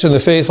giants in the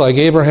faith like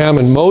Abraham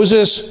and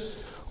Moses,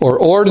 or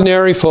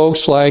ordinary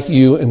folks like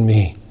you and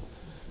me.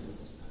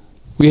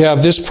 We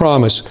have this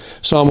promise,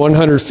 Psalm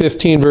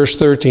 115, verse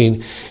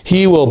 13.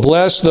 He will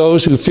bless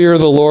those who fear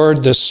the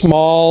Lord, the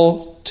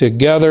small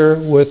together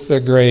with the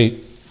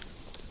great.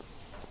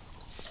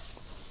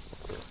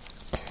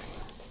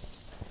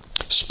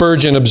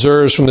 Spurgeon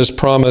observes from this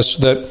promise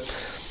that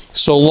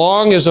so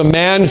long as a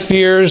man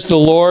fears the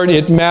Lord,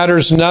 it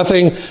matters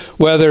nothing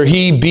whether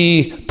he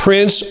be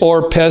prince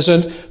or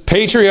peasant,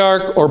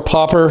 patriarch or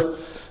pauper,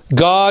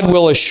 God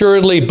will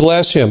assuredly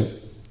bless him.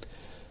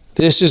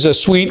 This is a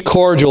sweet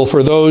cordial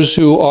for those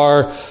who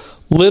are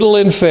little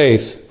in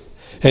faith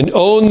and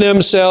own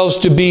themselves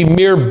to be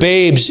mere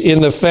babes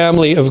in the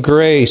family of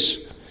grace.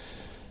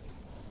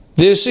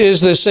 This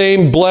is the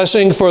same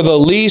blessing for the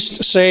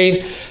least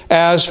saint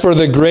as for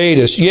the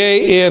greatest.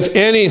 Yea, if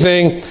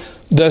anything,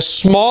 the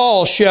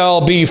small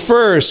shall be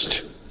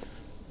first.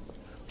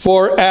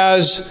 For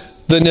as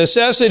the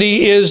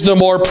necessity is the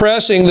more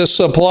pressing, the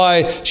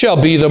supply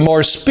shall be the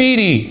more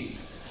speedy.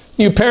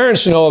 You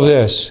parents know of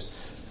this.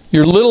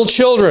 Your little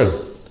children,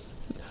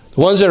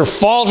 the ones that are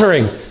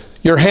faltering,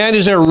 your hand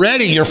is there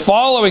ready. You're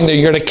following them.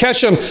 You're going to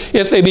catch them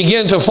if they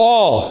begin to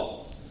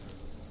fall.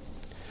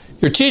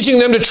 You're teaching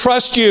them to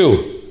trust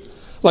you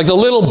Like the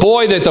little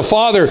boy that the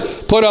father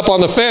put up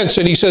on the fence,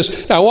 and he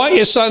says, I want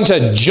your son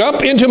to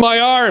jump into my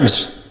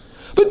arms.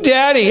 But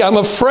Daddy, I'm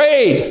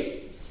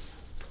afraid.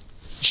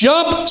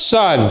 Jump,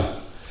 son.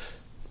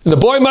 And the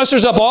boy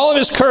musters up all of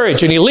his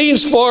courage, and he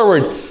leans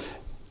forward.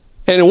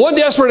 And in one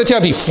desperate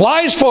attempt, he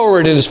flies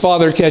forward, and his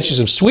father catches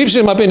him, sweeps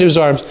him up into his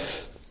arms.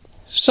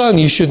 Son,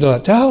 you should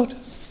not doubt.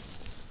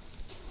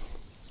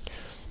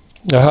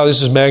 Now, how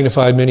this is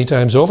magnified many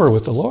times over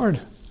with the Lord.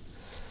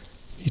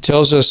 He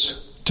tells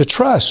us to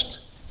trust,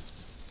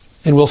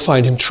 and we'll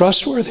find him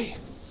trustworthy.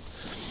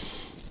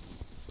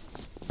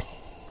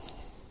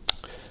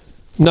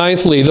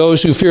 Ninthly,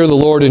 those who fear the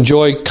Lord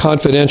enjoy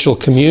confidential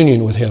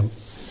communion with him.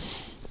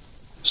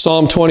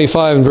 Psalm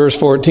 25 and verse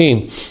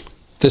 14.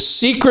 The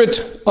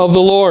secret of the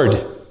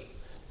Lord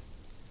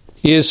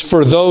is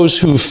for those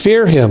who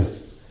fear him,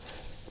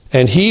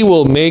 and he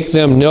will make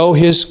them know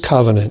his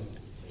covenant.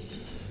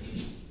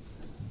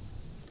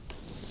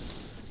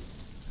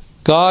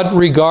 God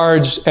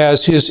regards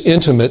as his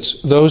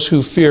intimates those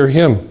who fear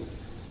him.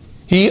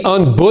 He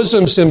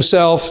unbosoms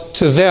himself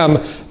to them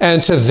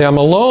and to them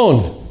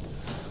alone.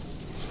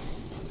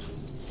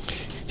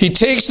 He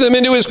takes them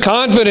into his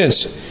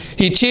confidence.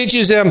 He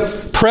teaches them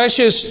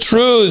precious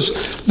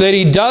truths that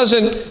he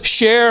doesn't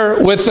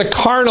share with the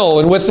carnal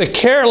and with the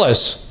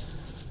careless.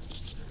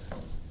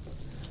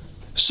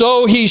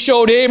 So he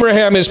showed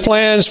Abraham his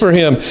plans for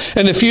him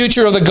and the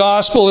future of the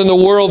gospel in the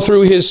world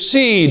through his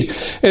seed.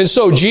 And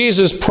so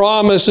Jesus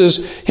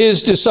promises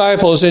his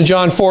disciples in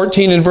John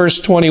 14 and verse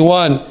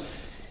 21,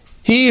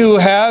 he who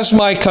has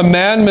my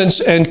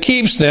commandments and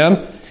keeps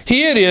them,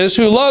 he it is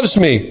who loves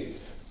me.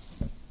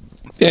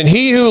 And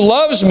he who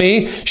loves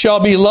me shall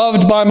be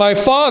loved by my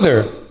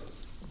Father.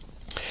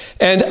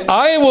 And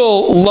I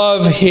will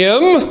love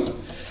him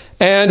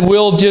and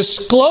will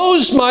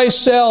disclose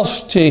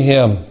myself to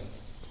him.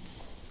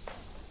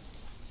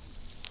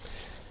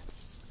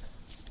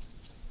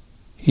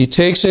 He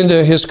takes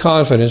into his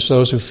confidence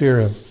those who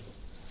fear him.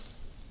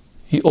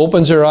 He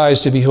opens their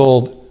eyes to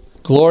behold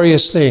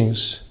glorious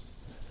things.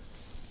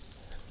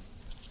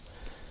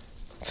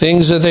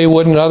 Things that they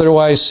wouldn't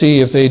otherwise see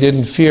if they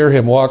didn't fear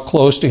him, walk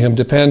close to him,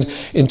 depend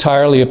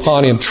entirely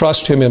upon him,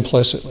 trust him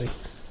implicitly.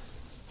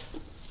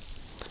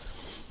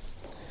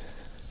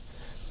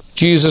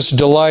 Jesus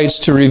delights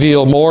to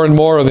reveal more and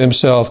more of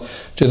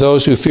himself to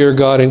those who fear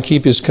God and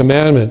keep his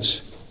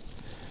commandments.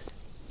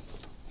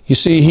 You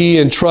see, he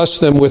entrusts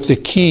them with the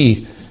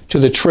key to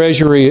the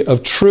treasury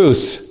of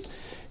truth.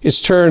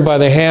 It's turned by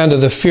the hand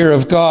of the fear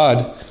of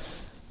God.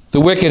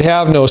 The wicked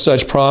have no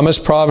such promise.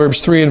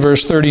 Proverbs 3 and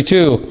verse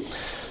 32.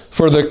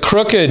 For the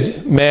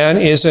crooked man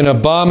is an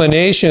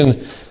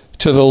abomination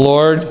to the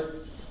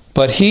Lord,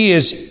 but he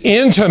is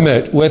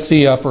intimate with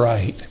the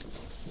upright.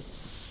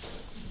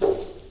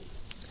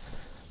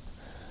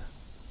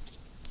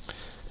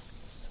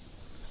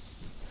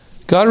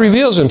 God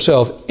reveals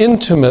himself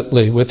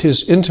intimately with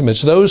his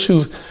intimates, those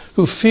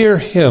who fear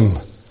him.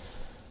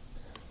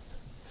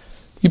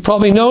 You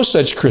probably know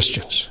such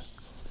Christians.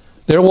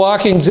 They're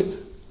walking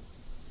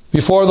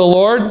before the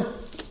Lord.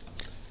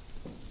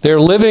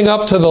 They're living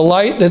up to the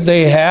light that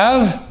they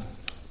have.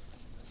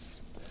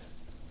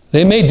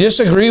 They may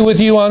disagree with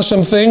you on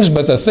some things,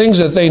 but the things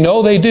that they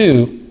know they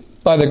do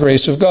by the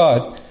grace of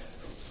God.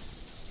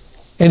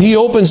 And he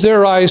opens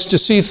their eyes to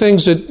see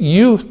things that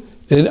you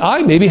and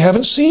I maybe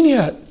haven't seen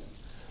yet.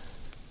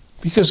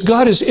 Because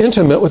God is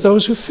intimate with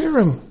those who fear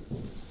him.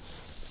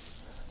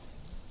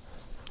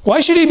 Why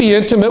should he be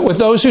intimate with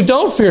those who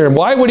don't fear him?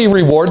 Why would he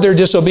reward their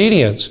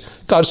disobedience?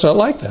 God's not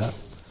like that.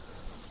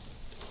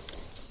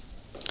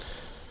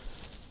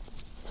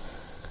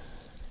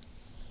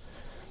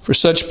 For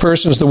such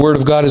persons, the Word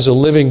of God is a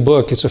living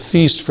book. It's a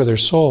feast for their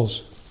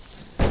souls.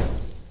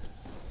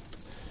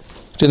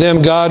 To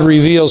them, God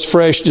reveals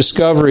fresh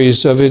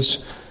discoveries of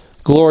its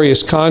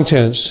glorious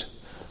contents,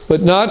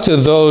 but not to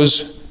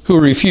those who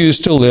refuse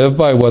to live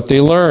by what they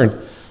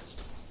learn.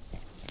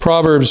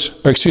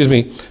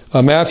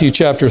 Matthew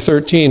chapter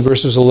 13,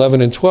 verses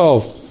 11 and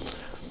 12.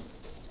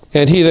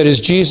 And he, that is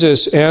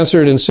Jesus,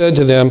 answered and said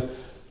to them,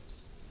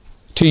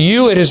 to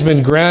you it has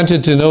been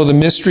granted to know the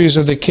mysteries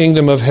of the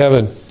kingdom of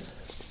heaven,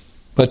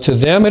 but to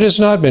them it has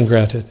not been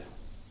granted.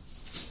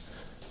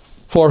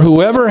 For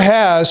whoever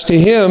has, to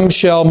him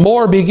shall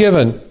more be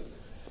given,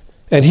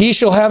 and he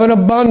shall have an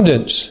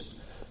abundance.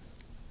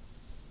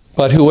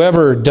 But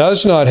whoever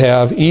does not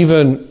have,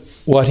 even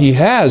what he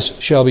has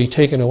shall be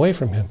taken away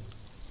from him.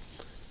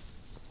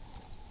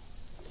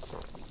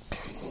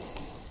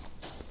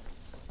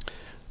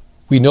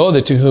 We know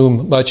that to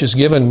whom much is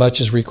given, much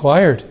is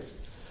required.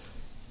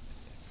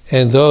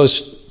 And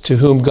those to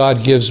whom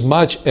God gives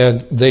much,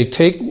 and they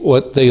take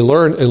what they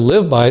learn and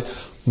live by it,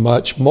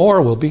 much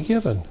more will be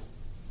given.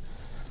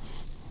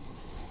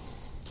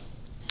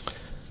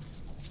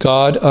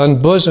 God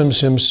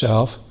unbosoms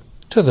himself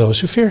to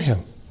those who fear him.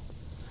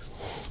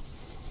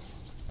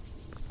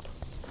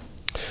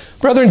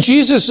 Brethren,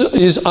 Jesus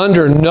is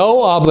under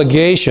no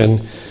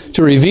obligation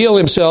to reveal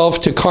himself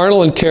to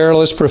carnal and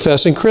careless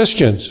professing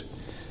Christians.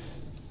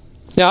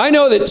 Now, I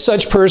know that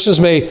such persons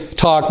may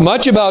talk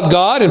much about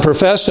God and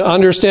profess to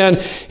understand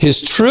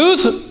His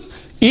truth,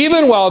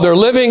 even while they're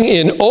living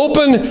in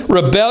open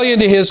rebellion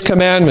to His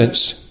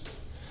commandments.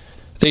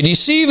 They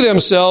deceive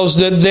themselves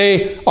that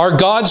they are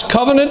God's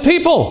covenant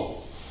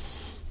people.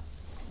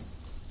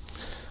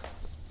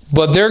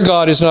 But their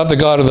God is not the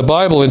God of the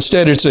Bible.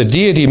 Instead, it's a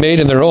deity made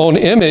in their own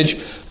image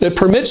that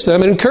permits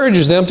them and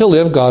encourages them to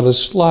live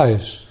godless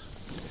lives.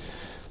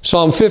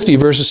 Psalm 50,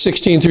 verses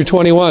 16 through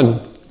 21.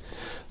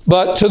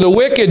 But to the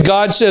wicked,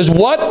 God says,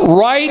 "What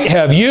right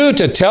have you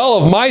to tell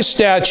of my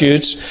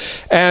statutes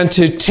and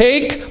to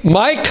take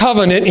my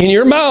covenant in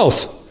your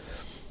mouth?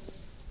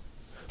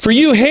 For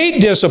you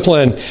hate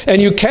discipline,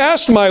 and you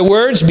cast my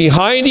words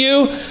behind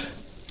you.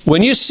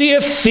 When you see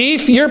a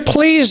thief, you're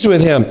pleased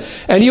with him,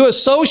 and you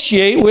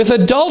associate with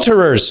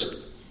adulterers.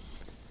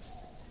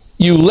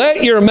 You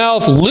let your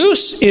mouth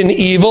loose in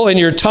evil, and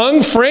your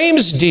tongue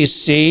frames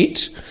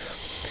deceit.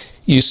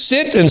 You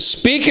sit and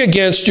speak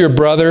against your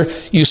brother.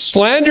 You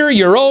slander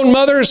your own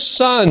mother's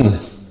son.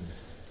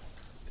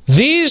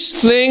 These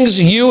things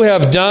you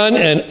have done,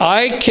 and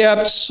I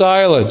kept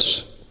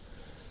silence.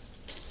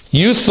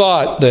 You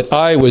thought that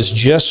I was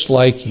just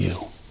like you."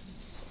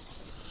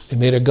 They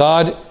made a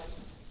God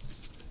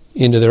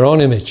into their own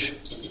image.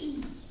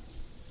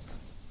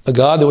 A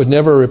God that would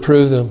never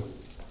reprove them,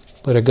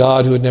 but a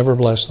God who would never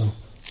bless them.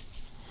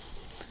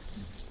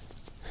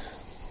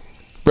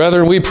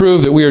 Brethren, we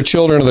prove that we are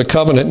children of the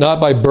covenant, not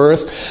by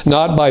birth,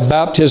 not by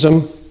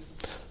baptism,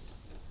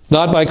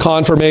 not by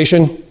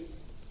confirmation,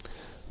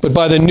 but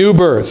by the new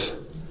birth,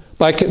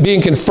 by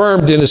being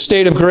confirmed in a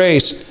state of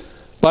grace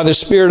by the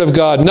Spirit of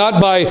God, not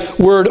by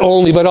word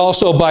only, but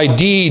also by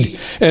deed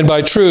and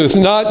by truth,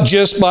 not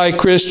just by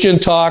Christian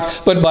talk,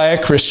 but by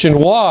a Christian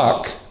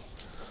walk.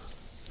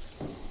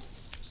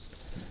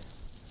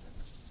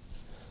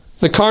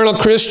 The carnal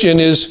Christian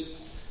is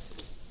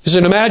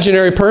an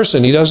imaginary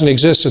person. He doesn't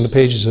exist in the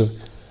pages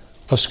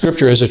of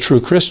Scripture as a true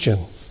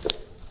Christian.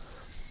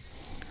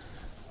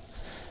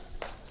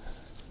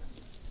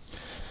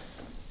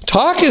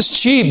 Talk is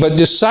cheap, but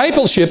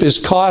discipleship is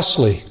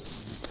costly.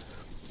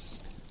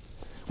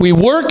 We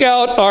work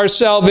out our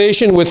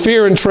salvation with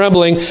fear and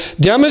trembling,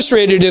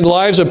 demonstrated in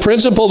lives of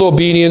principled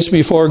obedience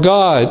before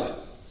God.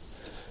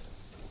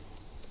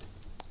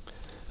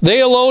 They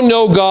alone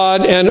know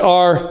God and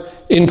are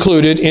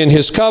included in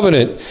His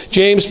covenant.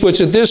 James puts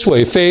it this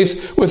way: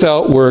 faith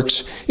without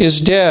works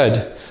is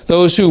dead.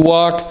 Those who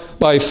walk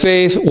by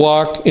faith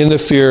walk in the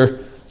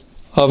fear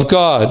of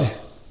God.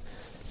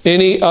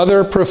 Any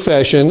other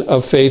profession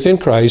of faith in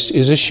Christ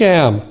is a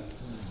sham.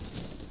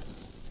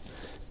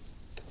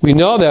 We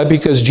know that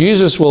because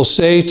Jesus will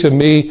say to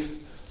many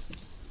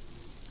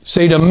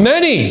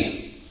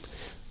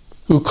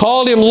who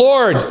called Him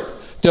Lord,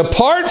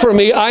 "Depart from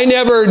me, I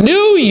never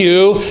knew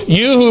you,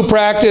 you who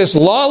practice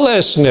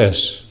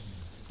lawlessness."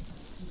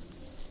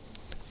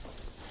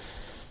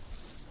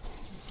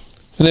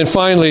 And then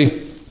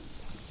finally,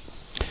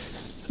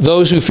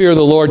 those who fear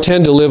the Lord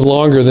tend to live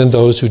longer than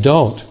those who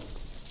don't.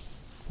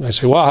 And I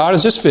say, wow, how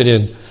does this fit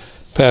in,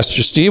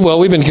 Pastor Steve? Well,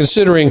 we've been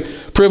considering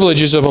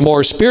privileges of a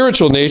more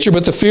spiritual nature,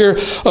 but the fear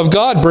of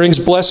God brings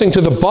blessing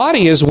to the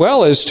body as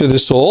well as to the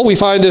soul. We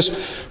find this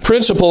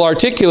principle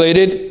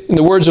articulated in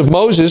the words of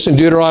Moses in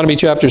Deuteronomy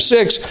chapter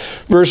 6,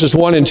 verses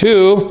 1 and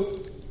 2.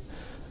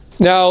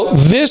 "Now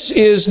this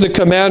is the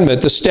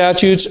commandment, the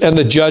statutes and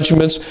the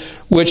judgments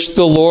which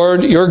the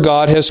Lord your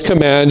God has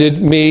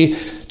commanded me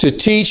to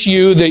teach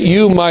you, that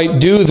you might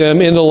do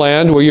them in the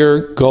land where you're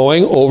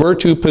going over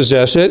to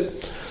possess it,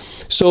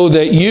 so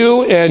that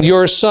you and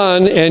your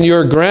son and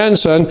your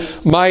grandson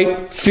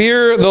might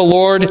fear the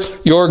Lord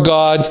your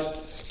God,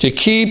 to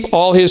keep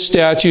all His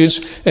statutes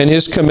and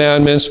His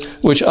commandments,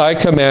 which I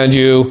command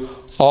you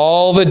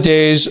all the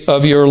days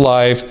of your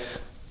life,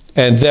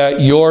 and that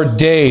your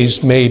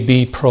days may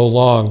be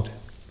prolonged."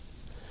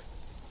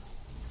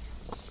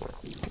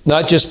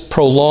 Not just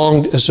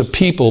prolonged as a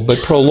people,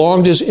 but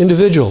prolonged as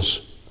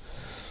individuals.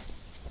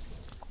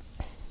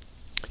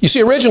 You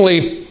see,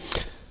 originally,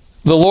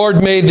 the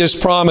Lord made this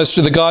promise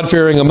to the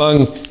God-fearing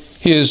among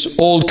His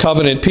old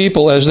covenant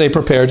people as they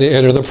prepared to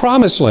enter the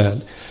promised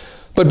land.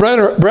 But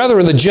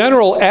brethren, the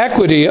general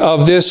equity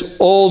of this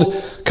old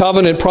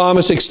covenant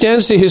promise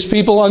extends to His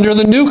people under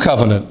the new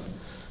covenant.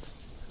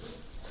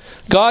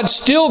 God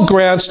still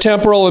grants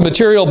temporal and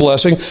material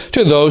blessing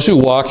to those who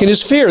walk in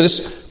His fear. This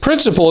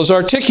principle is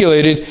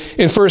articulated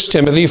in 1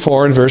 Timothy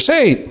 4 and verse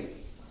 8.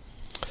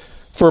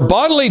 "For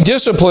bodily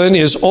discipline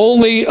is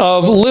only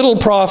of little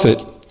profit,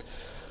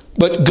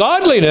 but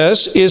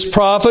godliness is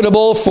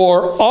profitable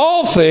for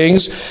all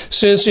things,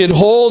 since it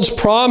holds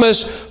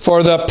promise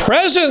for the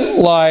present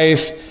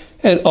life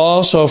and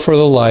also for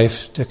the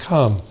life to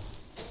come."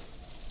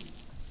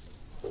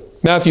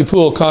 Matthew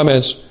Poole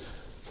comments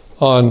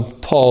on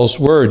Paul's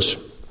words,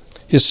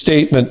 his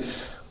statement,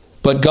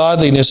 "But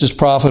godliness is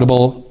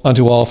profitable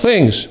unto all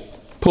things."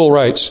 Poole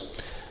writes,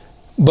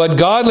 "But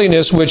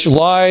godliness which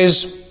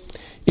lies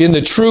in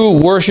the true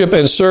worship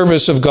and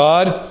service of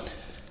God,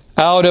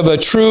 out of a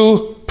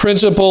true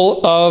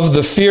principle of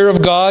the fear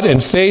of God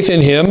and faith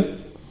in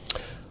Him,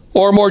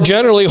 or more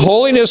generally,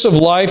 holiness of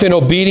life and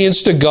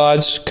obedience to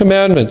God's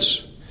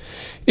commandments,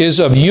 is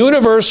of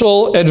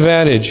universal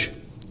advantage,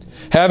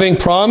 having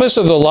promise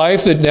of the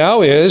life that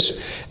now is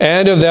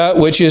and of that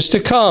which is to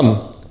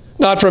come,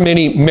 not from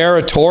any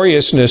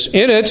meritoriousness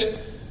in it,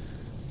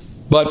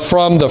 but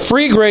from the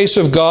free grace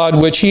of God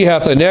which He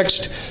hath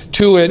annexed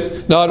to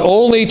it, not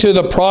only to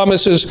the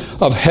promises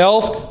of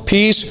health,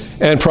 peace,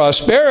 and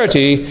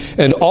prosperity,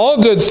 and all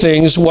good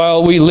things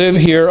while we live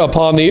here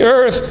upon the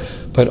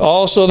earth, but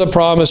also the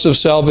promise of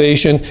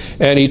salvation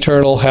and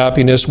eternal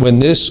happiness when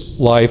this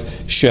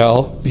life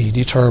shall be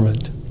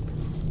determined.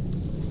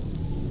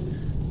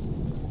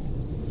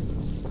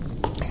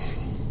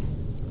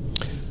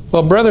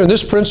 Well, brethren,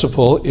 this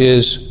principle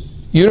is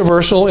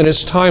universal and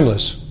it's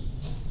timeless.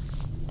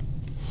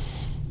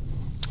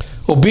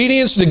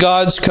 Obedience to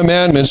God's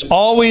commandments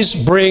always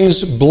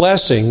brings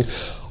blessing,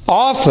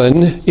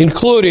 often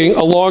including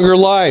a longer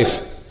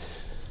life.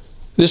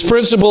 This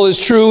principle is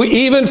true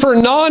even for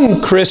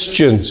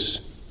non-Christians.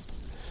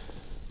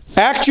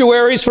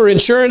 Actuaries for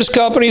insurance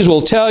companies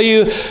will tell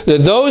you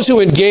that those who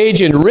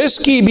engage in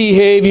risky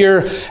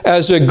behavior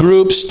as a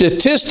group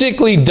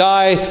statistically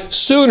die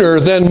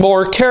sooner than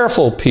more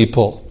careful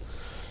people.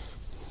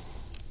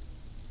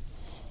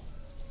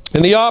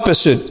 And the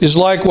opposite is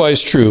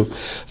likewise true.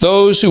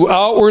 Those who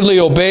outwardly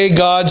obey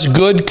God's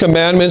good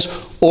commandments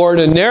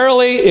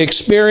ordinarily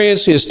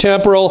experience His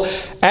temporal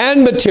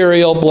and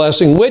material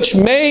blessing, which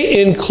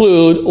may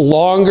include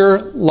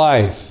longer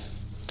life.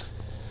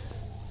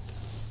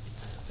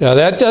 Now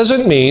that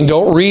doesn't mean,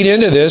 don't read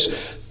into this,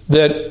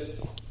 that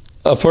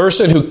a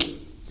person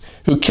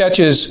who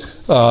catches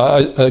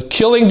a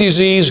killing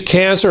disease,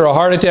 cancer, a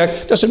heart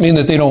attack, doesn't mean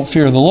that they don't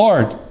fear the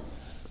Lord.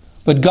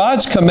 But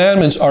God's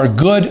commandments are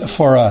good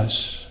for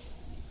us.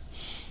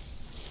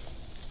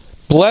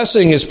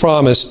 Blessing is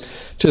promised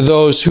to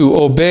those who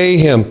obey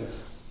Him.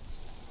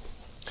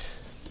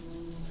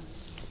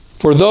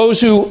 For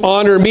those who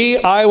honor me,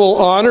 I will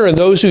honor, and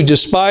those who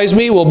despise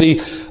me will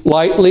be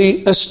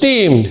lightly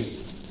esteemed,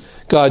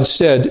 God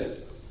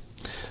said.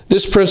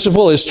 This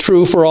principle is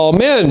true for all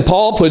men.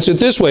 Paul puts it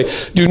this way: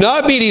 do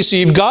not be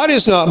deceived, God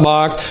is not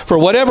mocked, for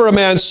whatever a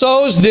man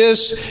sows,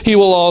 this he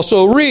will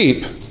also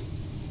reap.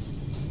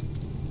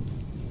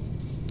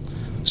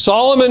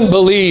 Solomon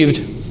believed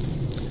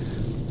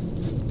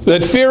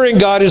that fearing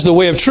God is the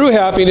way of true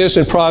happiness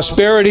and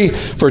prosperity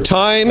for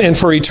time and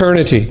for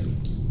eternity.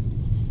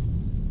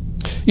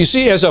 You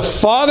see, as a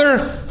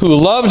father who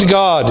loved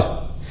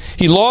God,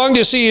 he longed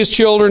to see his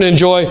children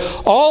enjoy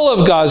all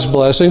of God's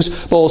blessings,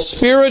 both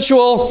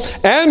spiritual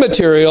and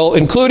material,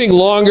 including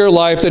longer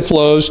life that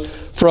flows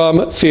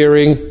from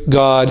fearing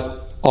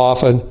God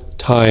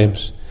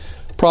oftentimes.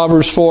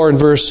 Proverbs 4 and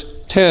verse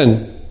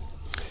 10.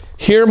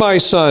 Hear, my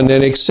son,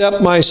 and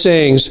accept my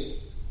sayings,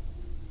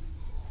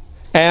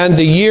 and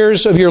the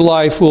years of your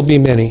life will be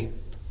many.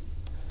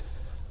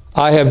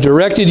 I have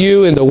directed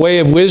you in the way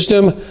of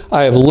wisdom.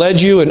 I have led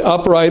you in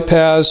upright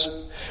paths.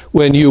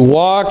 When you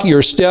walk,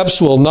 your steps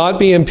will not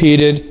be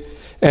impeded,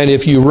 and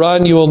if you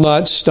run, you will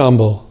not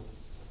stumble.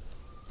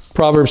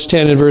 Proverbs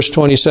 10 and verse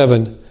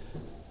 27.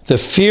 The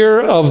fear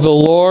of the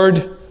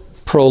Lord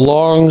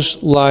prolongs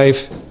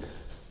life,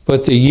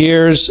 but the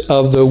years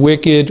of the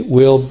wicked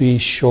will be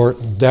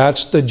shortened.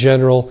 That's the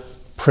general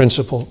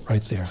principle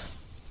right there.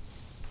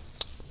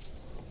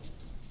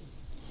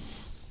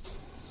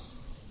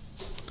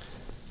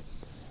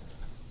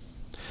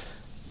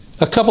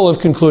 A couple of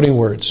concluding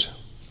words.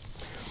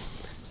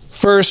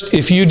 First,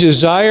 if you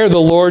desire the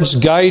Lord's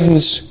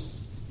guidance,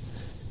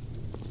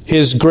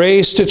 His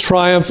grace to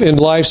triumph in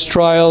life's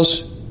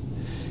trials,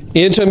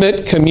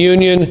 intimate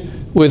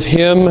communion with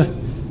Him,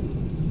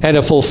 and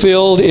a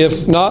fulfilled,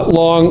 if not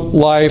long,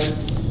 life,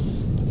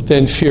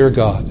 then fear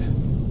God.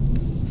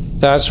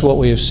 That's what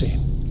we have seen.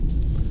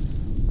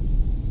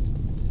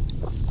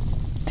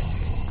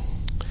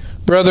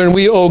 Brethren,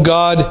 we owe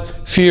God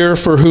fear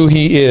for who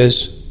He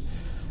is.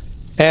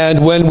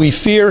 And when we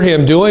fear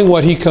Him, doing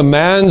what He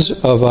commands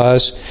of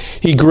us,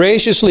 He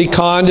graciously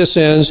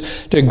condescends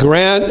to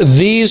grant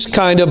these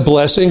kind of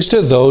blessings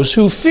to those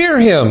who fear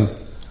Him.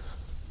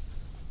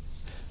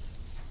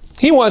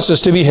 He wants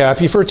us to be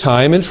happy for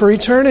time and for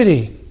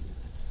eternity.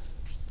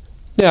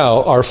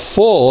 Now, our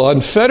full,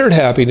 unfettered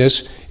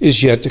happiness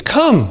is yet to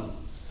come.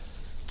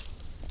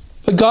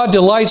 But God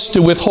delights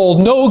to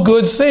withhold no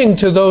good thing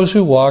to those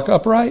who walk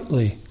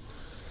uprightly.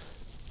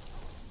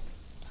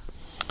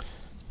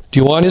 Do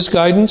you want His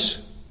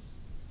guidance?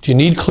 Do you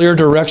need clear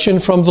direction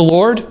from the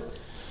Lord?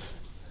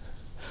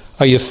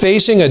 Are you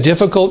facing a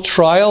difficult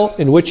trial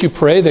in which you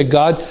pray that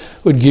God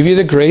would give you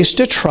the grace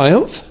to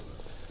triumph?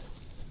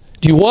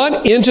 Do you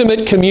want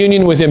intimate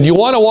communion with Him? Do you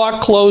want to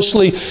walk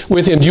closely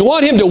with Him? Do you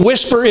want Him to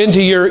whisper into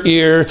your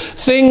ear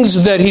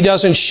things that He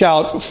doesn't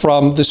shout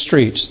from the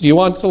streets? Do you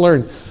want to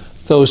learn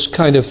those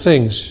kind of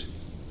things?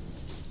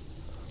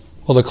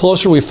 Well, the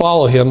closer we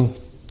follow Him,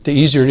 the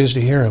easier it is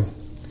to hear Him.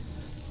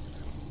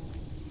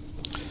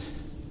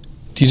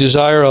 Do you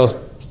desire a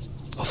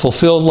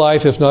fulfilled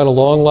life, if not a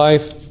long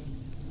life?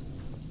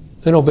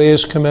 then obey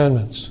His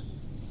commandments.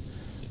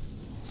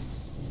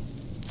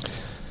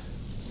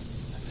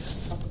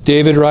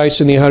 David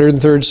writes in the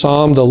 103rd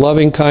Psalm, the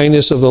loving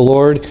kindness of the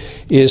Lord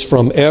is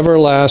from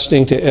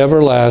everlasting to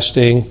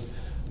everlasting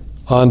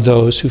on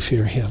those who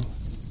fear Him.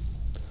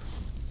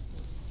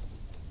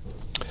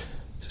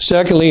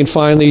 Secondly and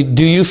finally,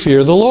 do you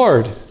fear the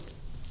Lord?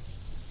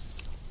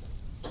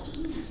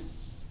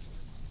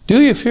 Do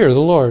you fear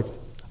the Lord?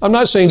 I'm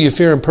not saying do you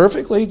fear Him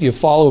perfectly. Do you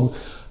follow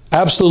Him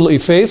absolutely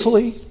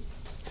faithfully?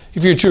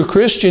 If you're a true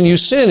Christian, you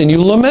sin and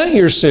you lament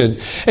your sin.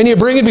 And you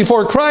bring it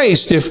before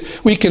Christ.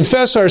 If we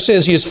confess our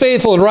sins, He is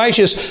faithful and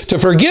righteous to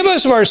forgive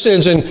us of our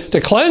sins and to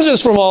cleanse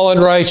us from all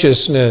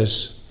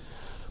unrighteousness.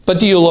 But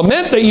do you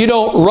lament that you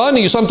don't run?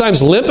 Do you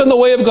sometimes limp in the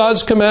way of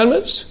God's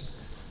commandments?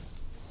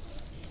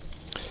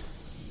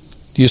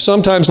 Do you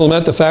sometimes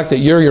lament the fact that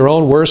you're your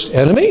own worst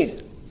enemy?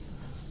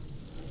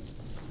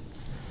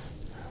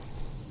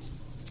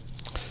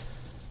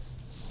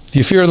 Do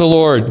you fear the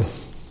Lord?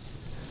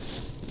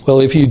 Well,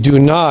 if you do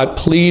not,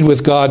 plead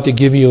with God to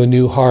give you a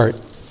new heart.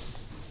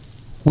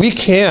 We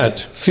can't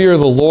fear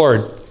the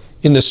Lord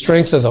in the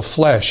strength of the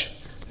flesh.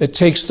 It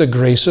takes the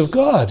grace of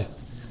God.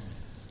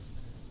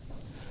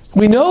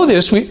 We know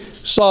this. We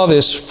saw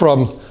this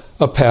from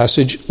a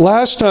passage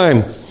last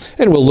time,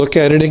 and we'll look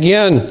at it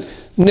again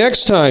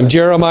next time.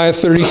 Jeremiah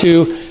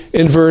 32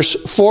 in verse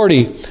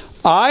 40.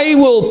 I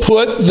will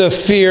put the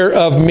fear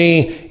of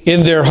me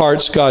in their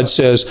hearts, God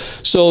says,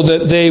 so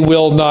that they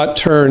will not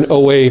turn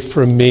away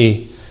from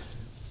me.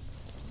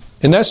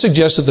 And that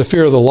suggests that the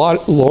fear of the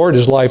Lord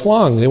is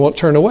lifelong. They won't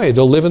turn away.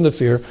 They'll live in the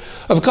fear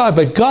of God.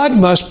 But God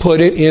must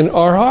put it in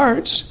our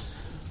hearts.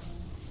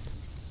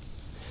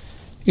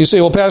 You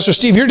say, well, Pastor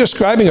Steve, you're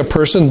describing a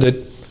person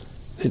that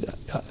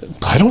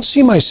I don't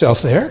see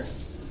myself there.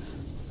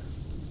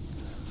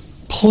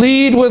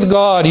 Plead with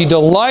God. He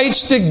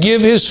delights to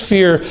give His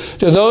fear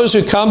to those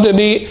who come to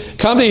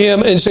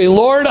Him and say,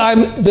 Lord,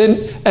 I've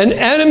been an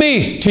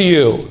enemy to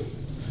you.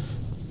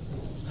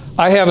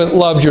 I haven't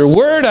loved your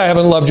word. I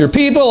haven't loved your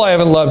people. I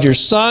haven't loved your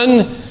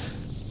Son.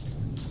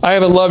 I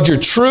haven't loved your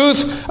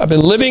truth. I've been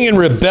living in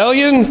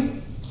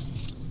rebellion.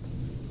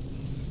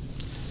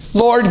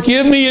 Lord,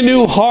 give me a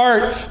new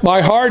heart.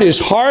 My heart is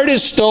hard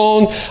as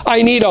stone.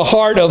 I need a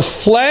heart of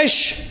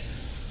flesh.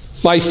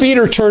 My feet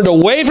are turned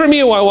away from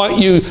you. I want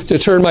you to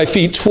turn my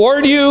feet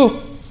toward you.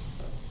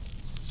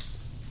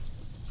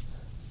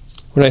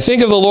 When I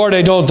think of the Lord,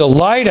 I don't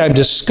delight. I'm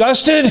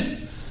disgusted.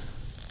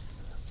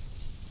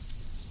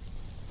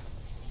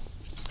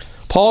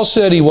 Paul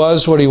said he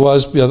was what he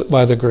was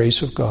by the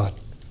grace of God.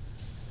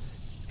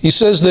 He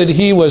says that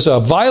he was a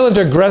violent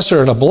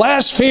aggressor and a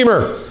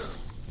blasphemer.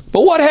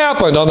 But what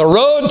happened? On the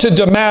road to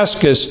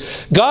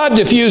Damascus, God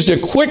diffused a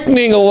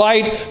quickening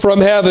light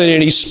from heaven,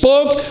 and He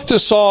spoke to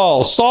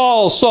Saul,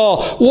 Saul,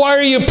 Saul, why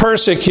are you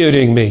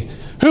persecuting me?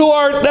 Who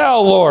art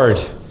thou, Lord?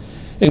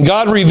 And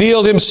God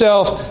revealed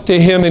Himself to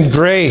him in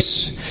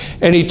grace.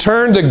 And He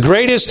turned the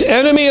greatest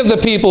enemy of the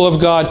people of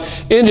God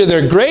into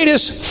their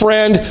greatest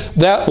friend,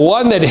 that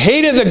one that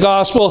hated the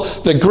gospel,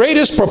 the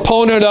greatest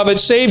proponent of it,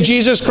 save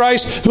Jesus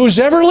Christ, who's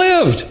ever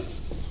lived.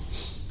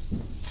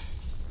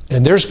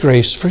 And there's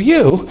grace for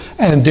you,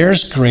 and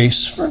there's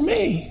grace for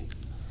me.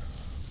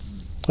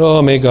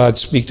 Oh, may God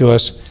speak to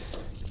us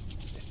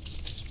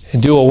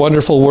and do a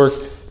wonderful work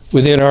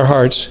within our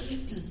hearts,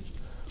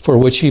 for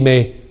which He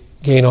may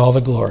gain all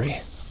the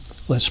glory.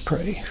 Let's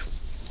pray.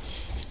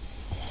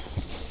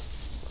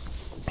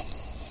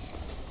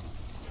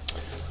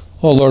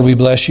 Oh, Lord, we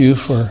bless You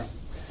for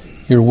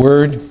Your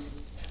word.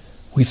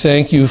 We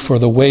thank You for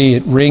the way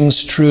it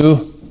rings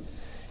true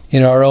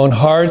in our own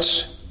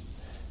hearts,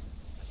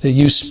 that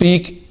You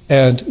speak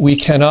and we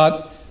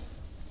cannot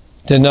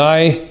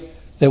deny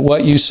that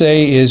what You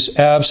say is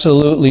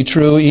absolutely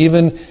true.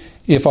 Even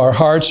if our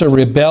hearts are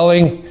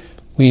rebelling,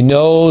 we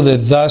know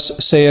that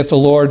thus saith the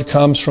Lord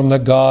comes from the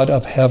God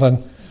of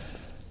heaven.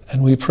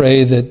 And we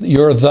pray that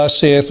Your thus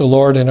saith the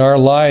Lord in our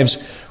lives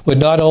would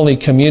not only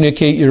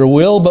communicate Your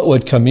will, but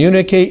would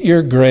communicate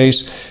Your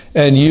grace.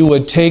 And You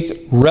would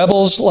take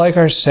rebels like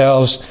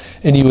ourselves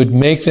and You would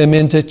make them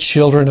into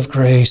children of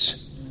grace.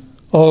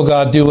 Oh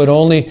God, do what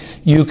only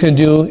You can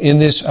do in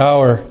this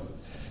hour.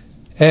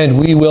 And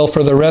we will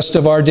for the rest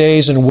of our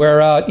days and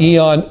wear out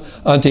eon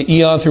unto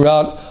eon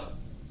throughout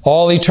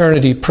all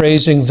eternity,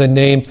 praising the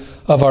name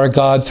of our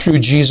God through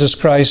Jesus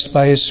Christ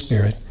by His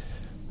Spirit.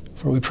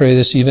 For we pray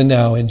this even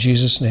now in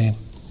Jesus' name.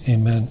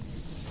 Amen.